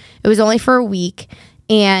 100. It was only for a week.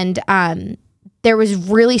 And, there was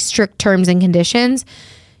really strict terms and conditions.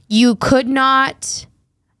 You could not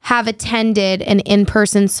have attended an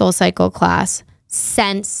in-person SoulCycle class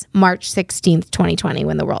since March 16th, 2020,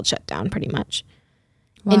 when the world shut down pretty much.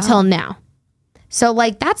 Wow. Until now. So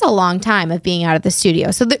like that's a long time of being out of the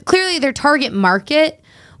studio. So clearly their target market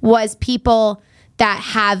was people that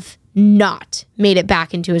have not made it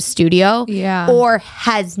back into a studio or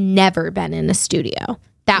has never been in a studio.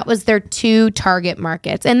 That was their two target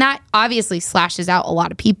markets. And that obviously slashes out a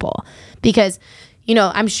lot of people because, you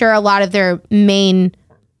know, I'm sure a lot of their main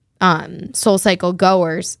SoulCycle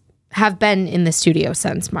goers have been in the studio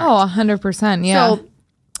since March. Oh, 100%. Yeah. So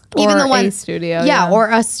even the one studio. Yeah, or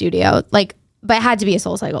a studio. Like, but it had to be a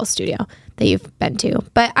SoulCycle studio that you've been to.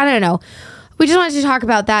 But I don't know. We just wanted to talk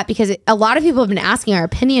about that because a lot of people have been asking our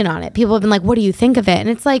opinion on it. People have been like, what do you think of it? And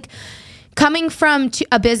it's like coming from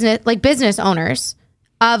a business, like business owners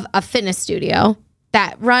of a fitness studio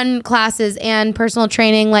that run classes and personal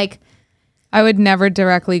training, like I would never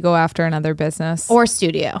directly go after another business or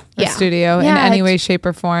studio. In any way, shape,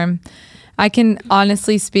 or form. I can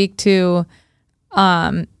honestly speak to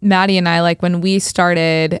Maddie and I, like when we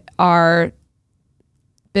started our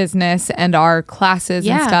business and our classes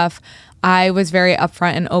and stuff, I was very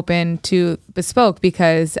upfront and open to Bespoke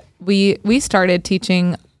because we started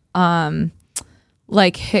teaching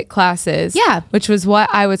like HIIT classes, which was what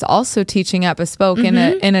I was also teaching at Bespoke in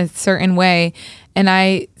a certain way. And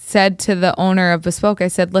I said to the owner of Bespoke, I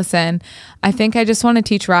said, listen, I think I just want to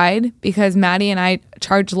teach ride because Maddie and I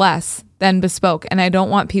charge less than Bespoke. And I don't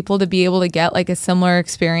want people to be able to get like a similar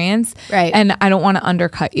experience. Right. And I don't want to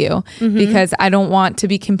undercut you because I don't want to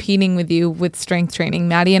be competing with you with strength training.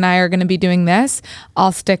 Maddie and I are going to be doing this.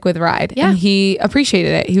 I'll stick with ride. Yeah. And he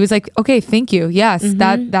appreciated it. He was like, okay, thank you. Yes,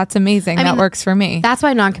 that's amazing. That works for me. That's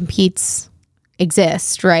why non-competes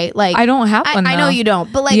exist, right? Like I don't have one. I know you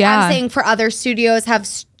don't, but like I'm saying for other studios have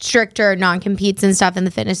stricter non-competes and stuff in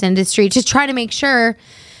the fitness industry to try to make sure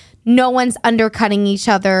no one's undercutting each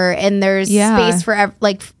other and there's space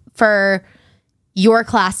for your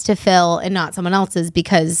class to fill and not someone else's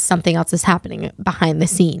because something else is happening behind the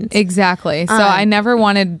scenes. Exactly. So I never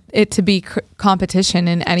wanted it to be competition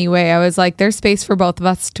in any way. I was like, there's space for both of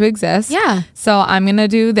us to exist. Yeah. So I'm going to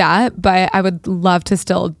do that, but I would love to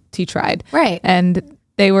still teach ride. Right. And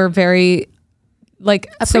they were very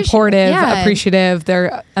like supportive, appreciative.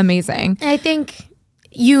 They're amazing. And I think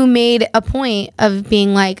you made a point of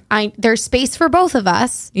being like, there's space for both of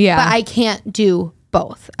us, but I can't do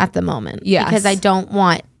both at the moment. Yes. Because I don't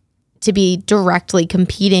want to be directly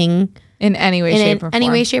competing in any way,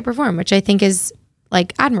 shape, or form, which I think is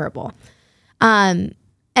like admirable. And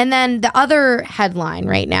then the other headline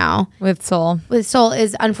right now with Soul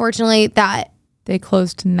is unfortunately that they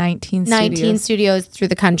closed 19 studios through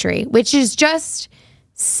the country, which is just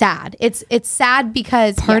sad. It's sad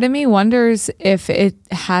because part of me wonders if it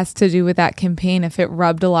has to do with that campaign, if it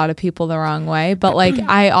rubbed a lot of people the wrong way. But like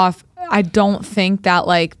I don't think that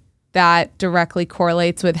like that directly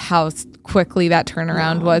correlates with how quickly that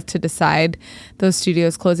turnaround was to decide those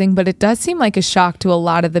studios closing. But it does seem like a shock to a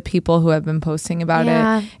lot of the people who have been posting about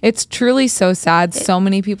it. It's truly so sad. So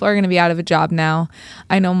many people are going to be out of a job now.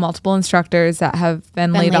 I know multiple instructors that have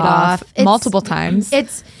been laid off multiple times.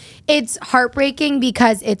 It's heartbreaking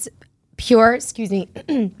because it's pure,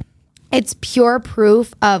 it's pure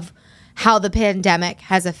proof of how the pandemic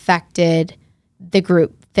has affected the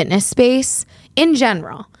group fitness space in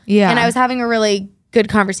general. Yeah. And I was having a really good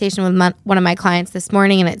conversation with one of my clients this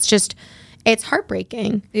morning, and it's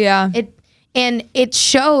heartbreaking. Yeah. It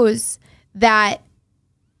shows that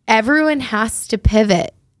everyone has to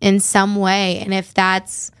pivot in some way. And if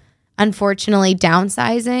that's unfortunately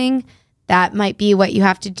downsizing, that might be what you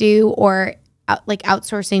have to do, or like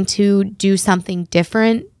outsourcing to do something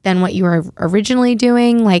different than what you were originally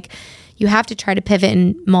doing. Like, you have to try to pivot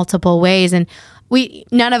in multiple ways. And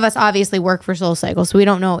none of us obviously work for SoulCycle, so we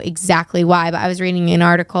don't know exactly why, but I was reading an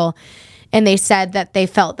article and they said that they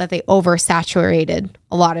felt that they oversaturated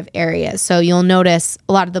a lot of areas. So you'll notice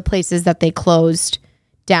a lot of the places that they closed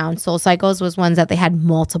down, SoulCycles was ones that they had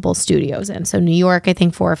multiple studios in. So New York, I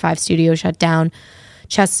think 4 or 5 studios shut down.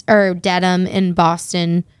 Dedham in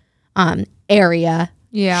Boston area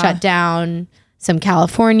shut down. Some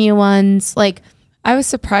California ones. Like, I was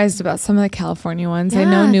surprised about some of the California ones. I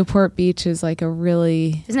know Newport Beach is like a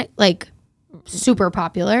really... Isn't it like super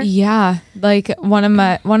popular? Yeah. Like one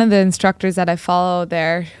of the instructors that I follow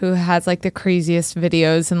there, who has like the craziest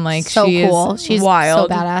videos, and like so she cool. Is She's wild.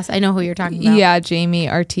 So badass. I know who you're talking about. Yeah, Jamie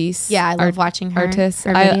Artis. Yeah, I love watching her. Artis.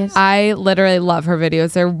 Her videos. I literally love her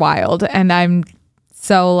videos. They're wild, and I'm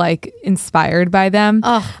so like inspired by them.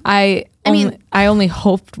 Oh, I only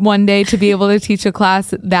hoped one day to be able to teach a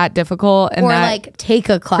class that difficult, and or that like take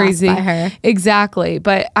a class crazy by her. Exactly.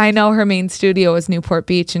 But I know her main studio was Newport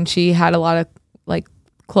Beach, and she had a lot of like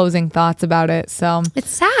closing thoughts about it. So it's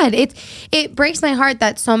sad. It breaks my heart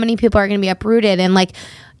that so many people are going to be uprooted, and like,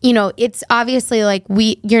 you know, it's obviously like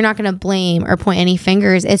you're not going to blame or point any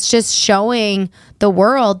fingers. It's just showing the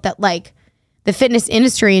world that like the fitness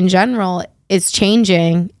industry in general is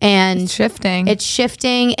changing and it's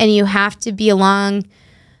shifting, and you have to be along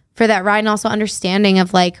for that ride, and also understanding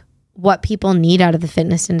of like what people need out of the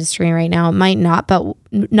fitness industry right now. It might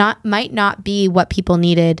not be what people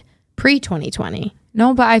needed pre-2020.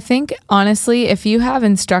 No, but I think honestly, if you have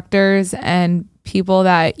instructors and people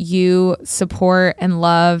that you support and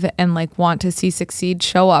love and like want to see succeed,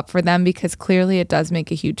 show up for them, because clearly it does make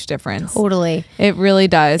a huge difference. Totally. It really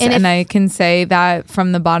does. And I can say that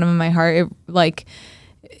from the bottom of my heart.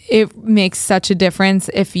 It makes such a difference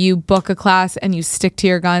if you book a class and you stick to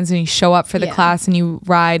your guns and you show up for the class and you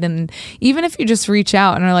ride. And even if you just reach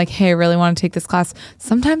out and are like, hey, I really want to take this class,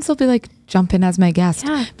 sometimes they'll be like, jump in as my guest,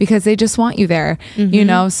 because they just want you there, you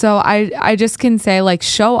know? So I just can say, like,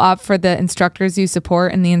 show up for the instructors you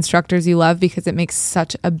support and the instructors you love, because it makes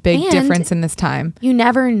such a big difference in this time. You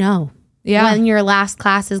never know when your last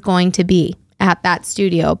class is going to be at that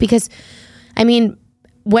studio. Because, I mean,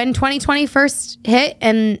 when 2020 first hit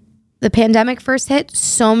and the pandemic first hit,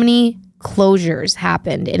 so many closures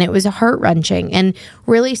happened, and it was heart-wrenching and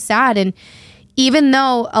really sad. And even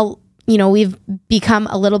though, we've become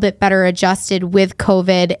a little bit better adjusted with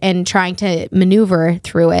COVID and trying to maneuver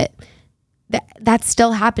through it, that's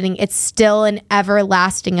still happening. It's still an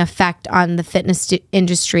everlasting effect on the fitness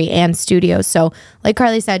industry and studios. So like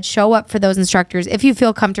Carly said, show up for those instructors if you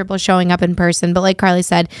feel comfortable showing up in person. But like Carly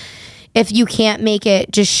said, if you can't make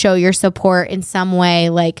it, just show your support in some way.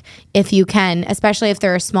 Like, if you can, especially if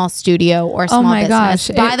they're a small studio or small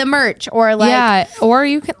business, buy the merch, or like, or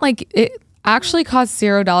you can, like, it actually costs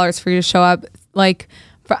 $0 for you to show up. Like,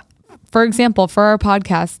 for example, for our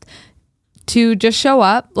podcast, to just show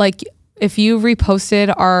up. Like, if you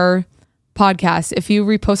reposted our podcast, if you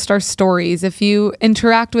repost our stories, if you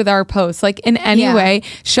interact with our posts, like in any way,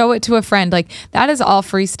 show it to a friend. Like, that is all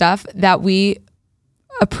free stuff that we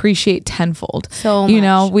appreciate tenfold. So you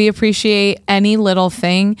know, we appreciate any little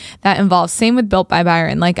thing that involves. Same with Built by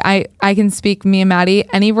Byron. Like, I can speak, me and Maddie,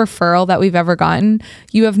 any referral that we've ever gotten,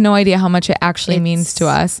 you have no idea how much it actually means to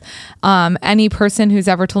us. Any person who's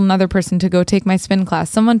ever told another person to go take my spin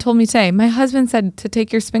class. Someone told me today, my husband said to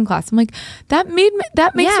take your spin class. I'm like, that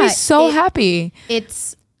makes me so happy.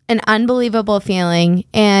 It's an unbelievable feeling,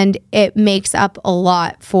 and it makes up a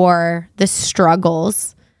lot for the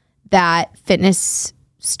struggles that fitness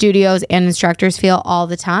studios and instructors feel all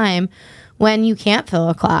the time when you can't fill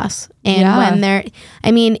a class. And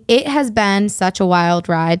when it has been such a wild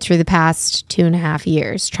ride through the past 2.5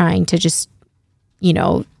 years trying to just,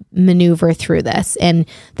 maneuver through this and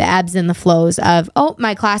the ebbs and the flows of, oh,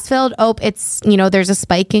 my class filled. Oh, it's, there's a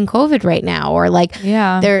spike in COVID right now, or like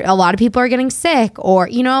a lot of people are getting sick, or,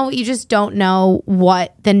 you just don't know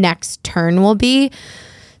what the next turn will be.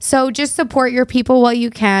 So just support your people while you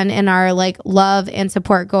can, and our like love and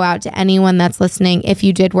support go out to anyone that's listening. If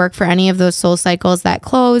you did work for any of those soul cycles that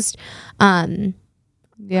closed, I'm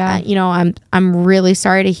really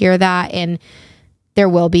sorry to hear that. And there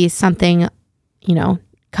will be something,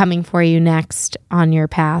 coming for you next on your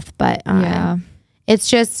path. But it's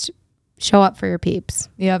just show up for your peeps.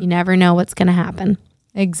 Yep. You never know what's going to happen.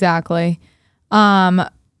 Exactly.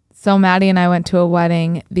 So Maddie and I went to a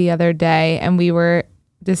wedding the other day, and we were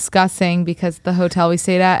discussing, because the hotel we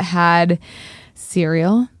stayed at had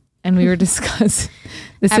cereal, and we were discussing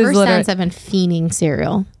Ever since I've been fiending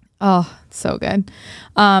cereal. Oh, so good.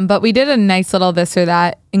 But we did a nice little this or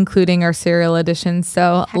that, including our cereal edition.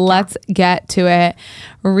 So let's get to it.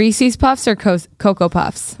 Reese's Puffs or Cocoa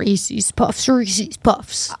Puffs? Reese's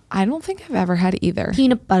Puffs. I don't think I've ever had either.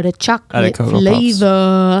 Peanut butter chocolate Cocoa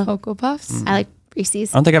flavor. Cocoa Puffs? I like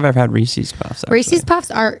Reese's. I don't think I've ever had Reese's Puffs. Actually. Reese's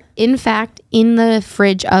Puffs are, in fact, in the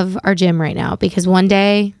fridge of our gym right now, because one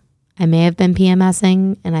day I may have been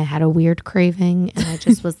PMSing and I had a weird craving, and I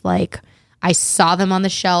just was like, I saw them on the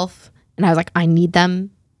shelf and I was like, I need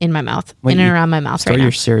them in my mouth, in and around my mouth right now. Store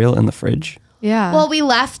your cereal in the fridge? Yeah. Well, we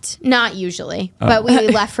left, not usually, but we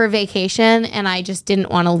left for vacation, and I just didn't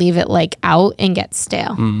want to leave it like out and get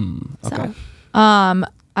stale. Okay. So.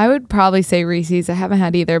 I would probably say Reese's. I haven't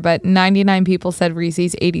had either, but 99 people said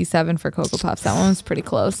Reese's, 87 for Cocoa Puffs. That one was pretty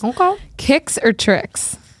close. Okay. Kix or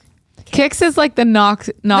Trix? Kix is like the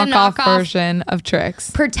knockoff version of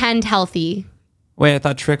Trix. Pretend healthy. Wait, I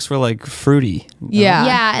thought Trix were like fruity. Yeah.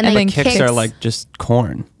 Yeah, and then then Kix are like just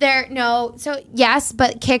corn. Yes,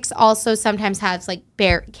 but Kix also sometimes has like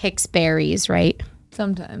Kix berries, right?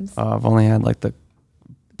 Sometimes. I've only had like the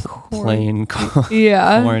plain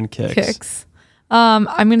corn Kix.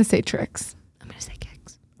 I'm going to say Trix. I'm going to say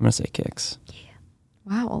Kix. I'm going to say Kix.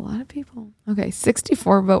 Wow, a lot of people. Okay,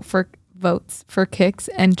 64 votes for Kix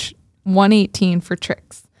and 118 for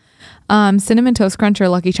Trix. Cinnamon Toast Crunch or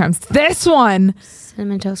Lucky Charms? This one.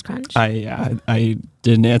 Cinnamon Toast Crunch. I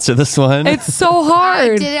didn't answer this one. It's so I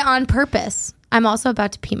hard. did it on purpose. I'm also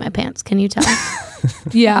about to pee my pants. Can you tell?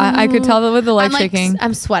 Yeah, I could tell that with the leg I'm shaking.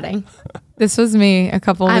 I'm sweating. This was me a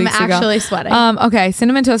couple I'm weeks ago. I'm actually sweating. Okay,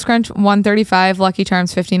 Cinnamon Toast Crunch 135, Lucky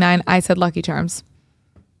Charms 59. I said Lucky Charms.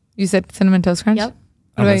 You said Cinnamon Toast Crunch? Yep.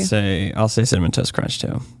 I'll say Cinnamon Toast Crunch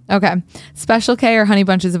too. Okay. Special K or Honey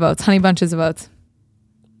Bunches of Oats? Honey Bunches of Oats.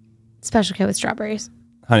 Special K with strawberries.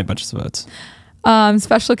 Honey Bunches of Oats.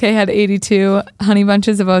 Special K had 82. Honey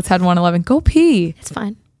Bunches of Oats had 111. Go pee. It's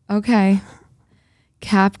fine. Okay.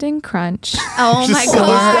 Captain Crunch. Oh my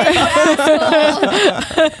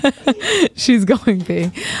God. She's going pee.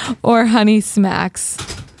 Or Honey Smacks.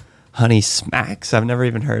 Honey Smacks? I've never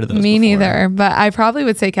even heard of those Me before. neither, but I probably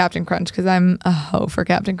would say Captain Crunch because I'm a hoe for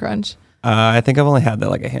Captain Crunch. I think I've only had that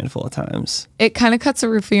like a handful of times. It kind of cuts the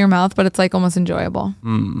roof of your mouth, but it's like almost enjoyable.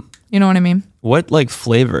 You know what I mean? What like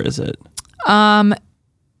flavor is it? Sugar.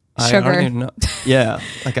 I don't even know. Yeah,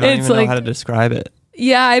 like I don't It's even know like- how to describe it.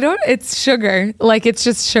 Yeah, it's sugar. Like it's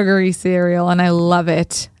just sugary cereal and I love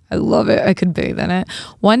it. I love it. I could bathe in it.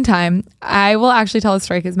 One time, I will actually tell a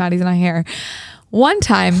story because Maddie's not here. One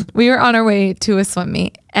time we were on our way to a swim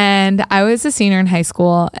meet and I was a senior in high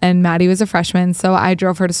school and Maddie was a freshman. So I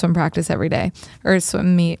drove her to swim practice every day or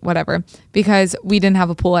swim meet, whatever, because we didn't have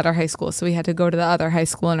a pool at our high school. So we had to go to the other high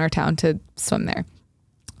school in our town to swim there.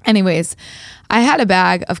 Anyways, I had a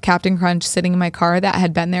bag of Captain Crunch sitting in my car that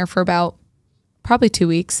had been there for about probably 2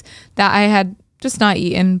 weeks that I had just not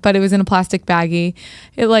eaten, but it was in a plastic baggie.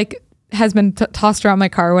 It like has been tossed around my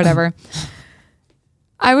car or whatever.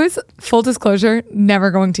 I was, full disclosure, never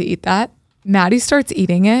going to eat that. Maddie starts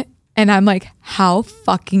eating it and I'm like, how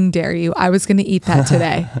fucking dare you? I was going to eat that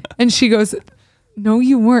today. And she goes, no,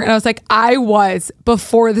 you weren't. And I was like, I was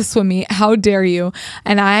before the swim meet. How dare you?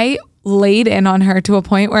 And I laid in on her to a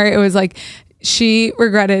point where it was like, she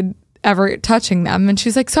regretted ever touching them. And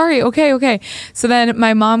she's like, sorry, okay. So then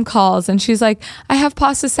my mom calls and she's like, I have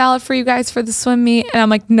pasta salad for you guys for the swim meet. And I'm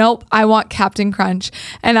like, nope, I want Captain Crunch.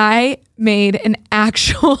 And I made an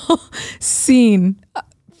actual scene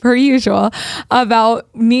per usual about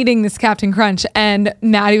needing this Captain Crunch. And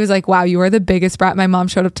Maddie was like, wow, you are the biggest brat. My mom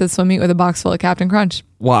showed up to the swim meet with a box full of Captain Crunch.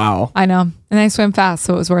 Wow. I know. And I swim fast,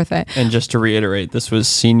 so it was worth it. And just to reiterate, this was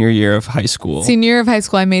senior year of high school. Senior year of high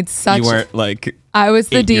school, I made such... You weren't like I was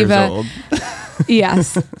the 8 years diva. old.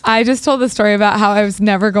 Yes. I just told the story about how I was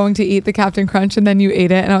never going to eat the Captain Crunch and then you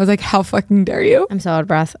ate it. And I was like, how fucking dare you? I'm so out of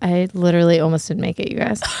breath. I literally almost didn't make it, you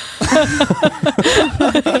guys.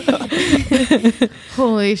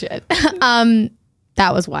 Holy shit.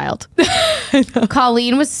 That was wild.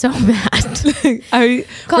 Colleen was so mad. I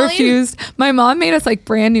refused. My mom made us like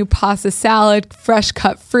brand new pasta salad, fresh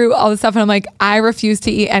cut fruit, all this stuff. And I'm like, I refuse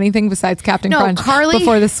to eat anything besides Captain Crunch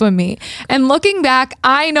before the swim meet. And looking back,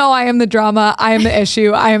 I know I am the drama. I am the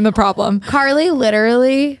issue. I am the problem. Carly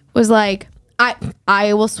literally was like,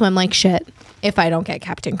 I will swim like shit if I don't get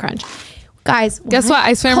Captain Crunch. Guys, guess what?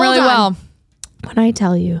 I swam really well. When I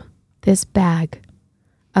tell you this bag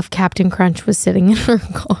of Captain Crunch was sitting in her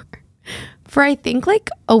car for I think like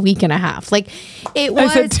a week and a half. Like it was,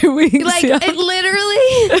 I said 2 weeks. Like it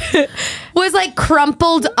literally was like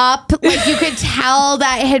crumpled up. Like you could tell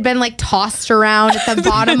that it had been like tossed around at the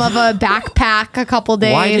bottom of a backpack a couple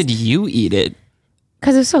days. Why did you eat it?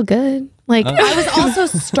 Because it was so good. Like I was also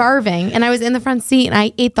starving and I was in the front seat and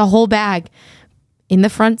I ate the whole bag in the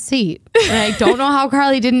front seat. And I don't know how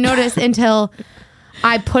Carly didn't notice until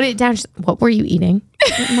I put it down. She's like, what were you eating?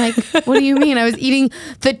 I'm like, what do you mean? I was eating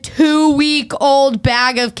the 2-week-old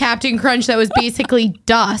bag of Captain Crunch that was basically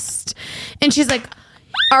dust. And she's like,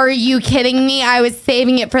 are you kidding me? I was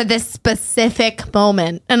saving it for this specific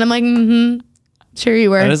moment. And I'm like, sure you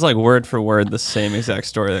were. That is like word for word the same exact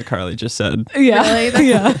story that Carly just said. Yeah. Really?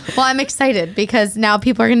 Yeah. Well, I'm excited because now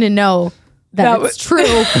people are going to know that it's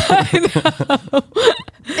true.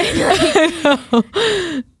 I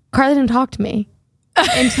know. Carly didn't talk to me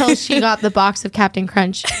until she got the box of Captain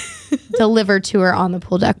Crunch delivered to her on the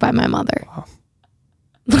pool deck by my mother. Wow.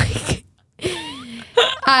 Like,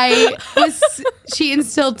 she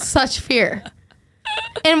instilled such fear.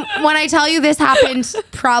 And when I tell you this happened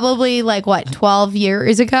probably like 12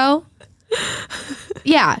 years ago?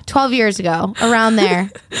 Yeah, 12 years ago, around there.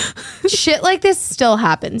 Shit like this still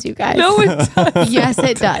happens, you guys. No, it does. Yes,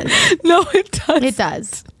 it does. No, it does. It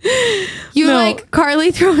does. Like Carly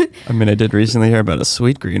threw it. I mean, I did recently hear about a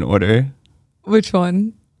Sweet Green order Which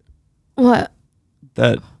one? What?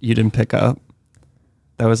 that you didn't pick up.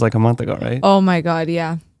 That was like a month ago, right? Oh my God,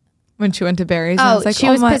 yeah. When she went to Barry's. I was like, she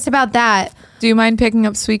was pissed about that. Do you mind picking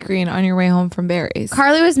up Sweet Green on your way home from Barry's?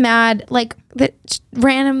 Carly was mad. Like, the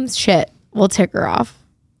random shit will tick her off.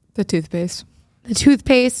 The toothpaste. The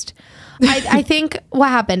toothpaste. I think what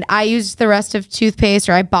happened, I used the rest of toothpaste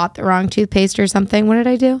or I bought the wrong toothpaste or something. What did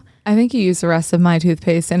I do? I think you used the rest of my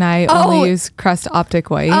toothpaste and I only use Crest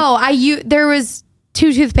Optic White. There was 2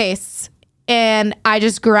 toothpastes and I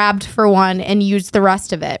just grabbed for one and used the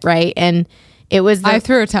rest of it, right? And it was I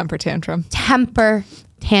threw a temper tantrum. To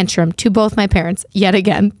both my parents yet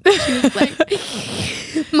again. She was like,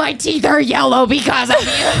 my teeth are yellow because of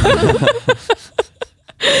you.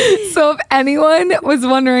 So if anyone was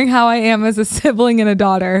wondering how I am as a sibling and a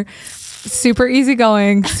daughter, super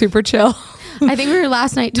easygoing, super chill. I think we were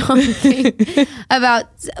last night talking about,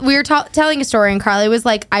 we were telling a story and Carly was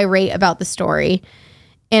like irate about the story.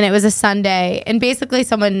 And it was a Sunday. And basically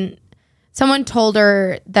someone told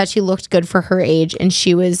her that she looked good for her age and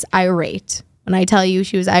she was irate. When I tell you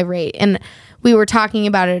she was irate. And we were talking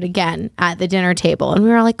about it again at the dinner table. And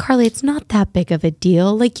we were like, Carly, it's not that big of a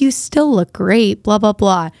deal. Like, you still look great, blah, blah,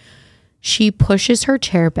 blah. She pushes her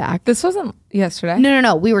chair back. This wasn't yesterday.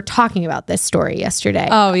 No. We were talking about this story yesterday.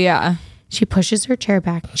 Oh, yeah. She pushes her chair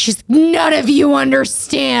back. She's, none of you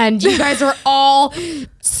understand. You guys are all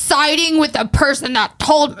siding with the person that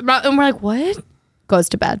told. And we're like, what? Goes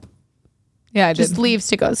to bed. Yeah, I just leaves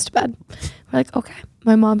to goes to bed. We're like, okay.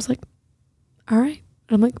 My mom's like, all right.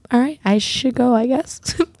 I'm like, all right, I should go, I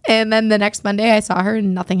guess. And then the next Monday I saw her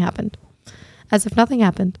and nothing happened. As if nothing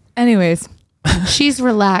happened. Anyways. She's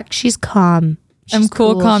relaxed. She's calm. I'm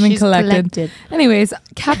cool, calm, and collected. Anyways,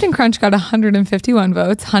 Captain Crunch got 151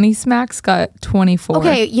 votes. Honey Smacks got 24.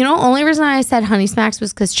 Okay, only reason I said Honey Smacks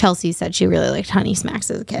was because Chelsea said she really liked Honey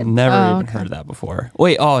Smacks as a kid. Never even heard that before.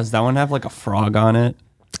 Wait, does that one have like a frog on it?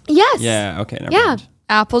 Yes. Yeah, okay, never mind.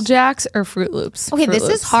 Apple Jacks or Fruit Loops? Okay, Fruit this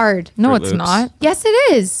Loops. is hard. No, Fruit it's Loops. not. Yes,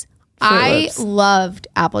 it is. I Loops. loved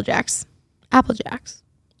Apple Jacks. Apple Jacks.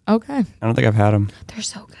 Okay. I don't think I've had them. They're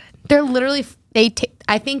so good. They're literally,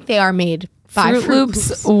 I think they are made by Fruit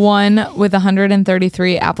Loops won with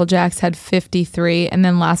 133. Apple Jacks had 53. And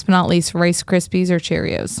then last but not least, Rice Krispies or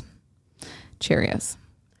Cheerios? Cheerios.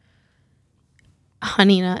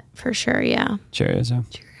 Honey Nut for sure, yeah. Cheerios, yeah.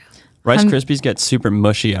 Rice Krispies get super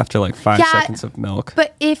mushy after like 5 seconds of milk.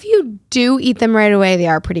 But if you do eat them right away, they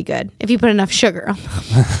are pretty good. If you put enough sugar on them.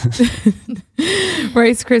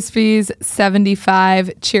 Rice Krispies 75,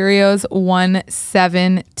 Cheerios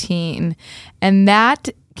 117. And that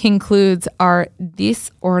concludes our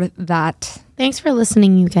this or that. Thanks for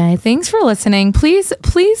listening, you guys. Thanks for listening. Please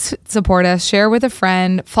support us. Share with a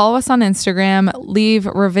friend. Follow us on Instagram. Leave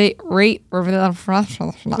review,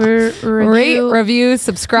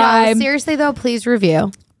 subscribe. No, seriously though, please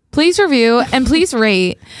review. Please review and please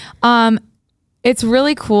rate. It's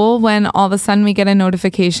really cool when all of a sudden we get a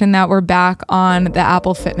notification that we're back on the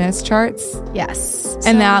Apple Fitness charts. Yes.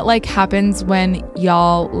 And that like happens when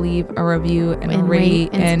y'all leave a review and rate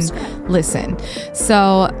and listen.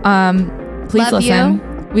 So please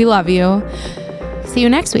listen. We love you. See you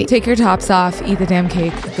next week. Take your tops off. Eat the damn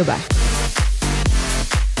cake. Goodbye.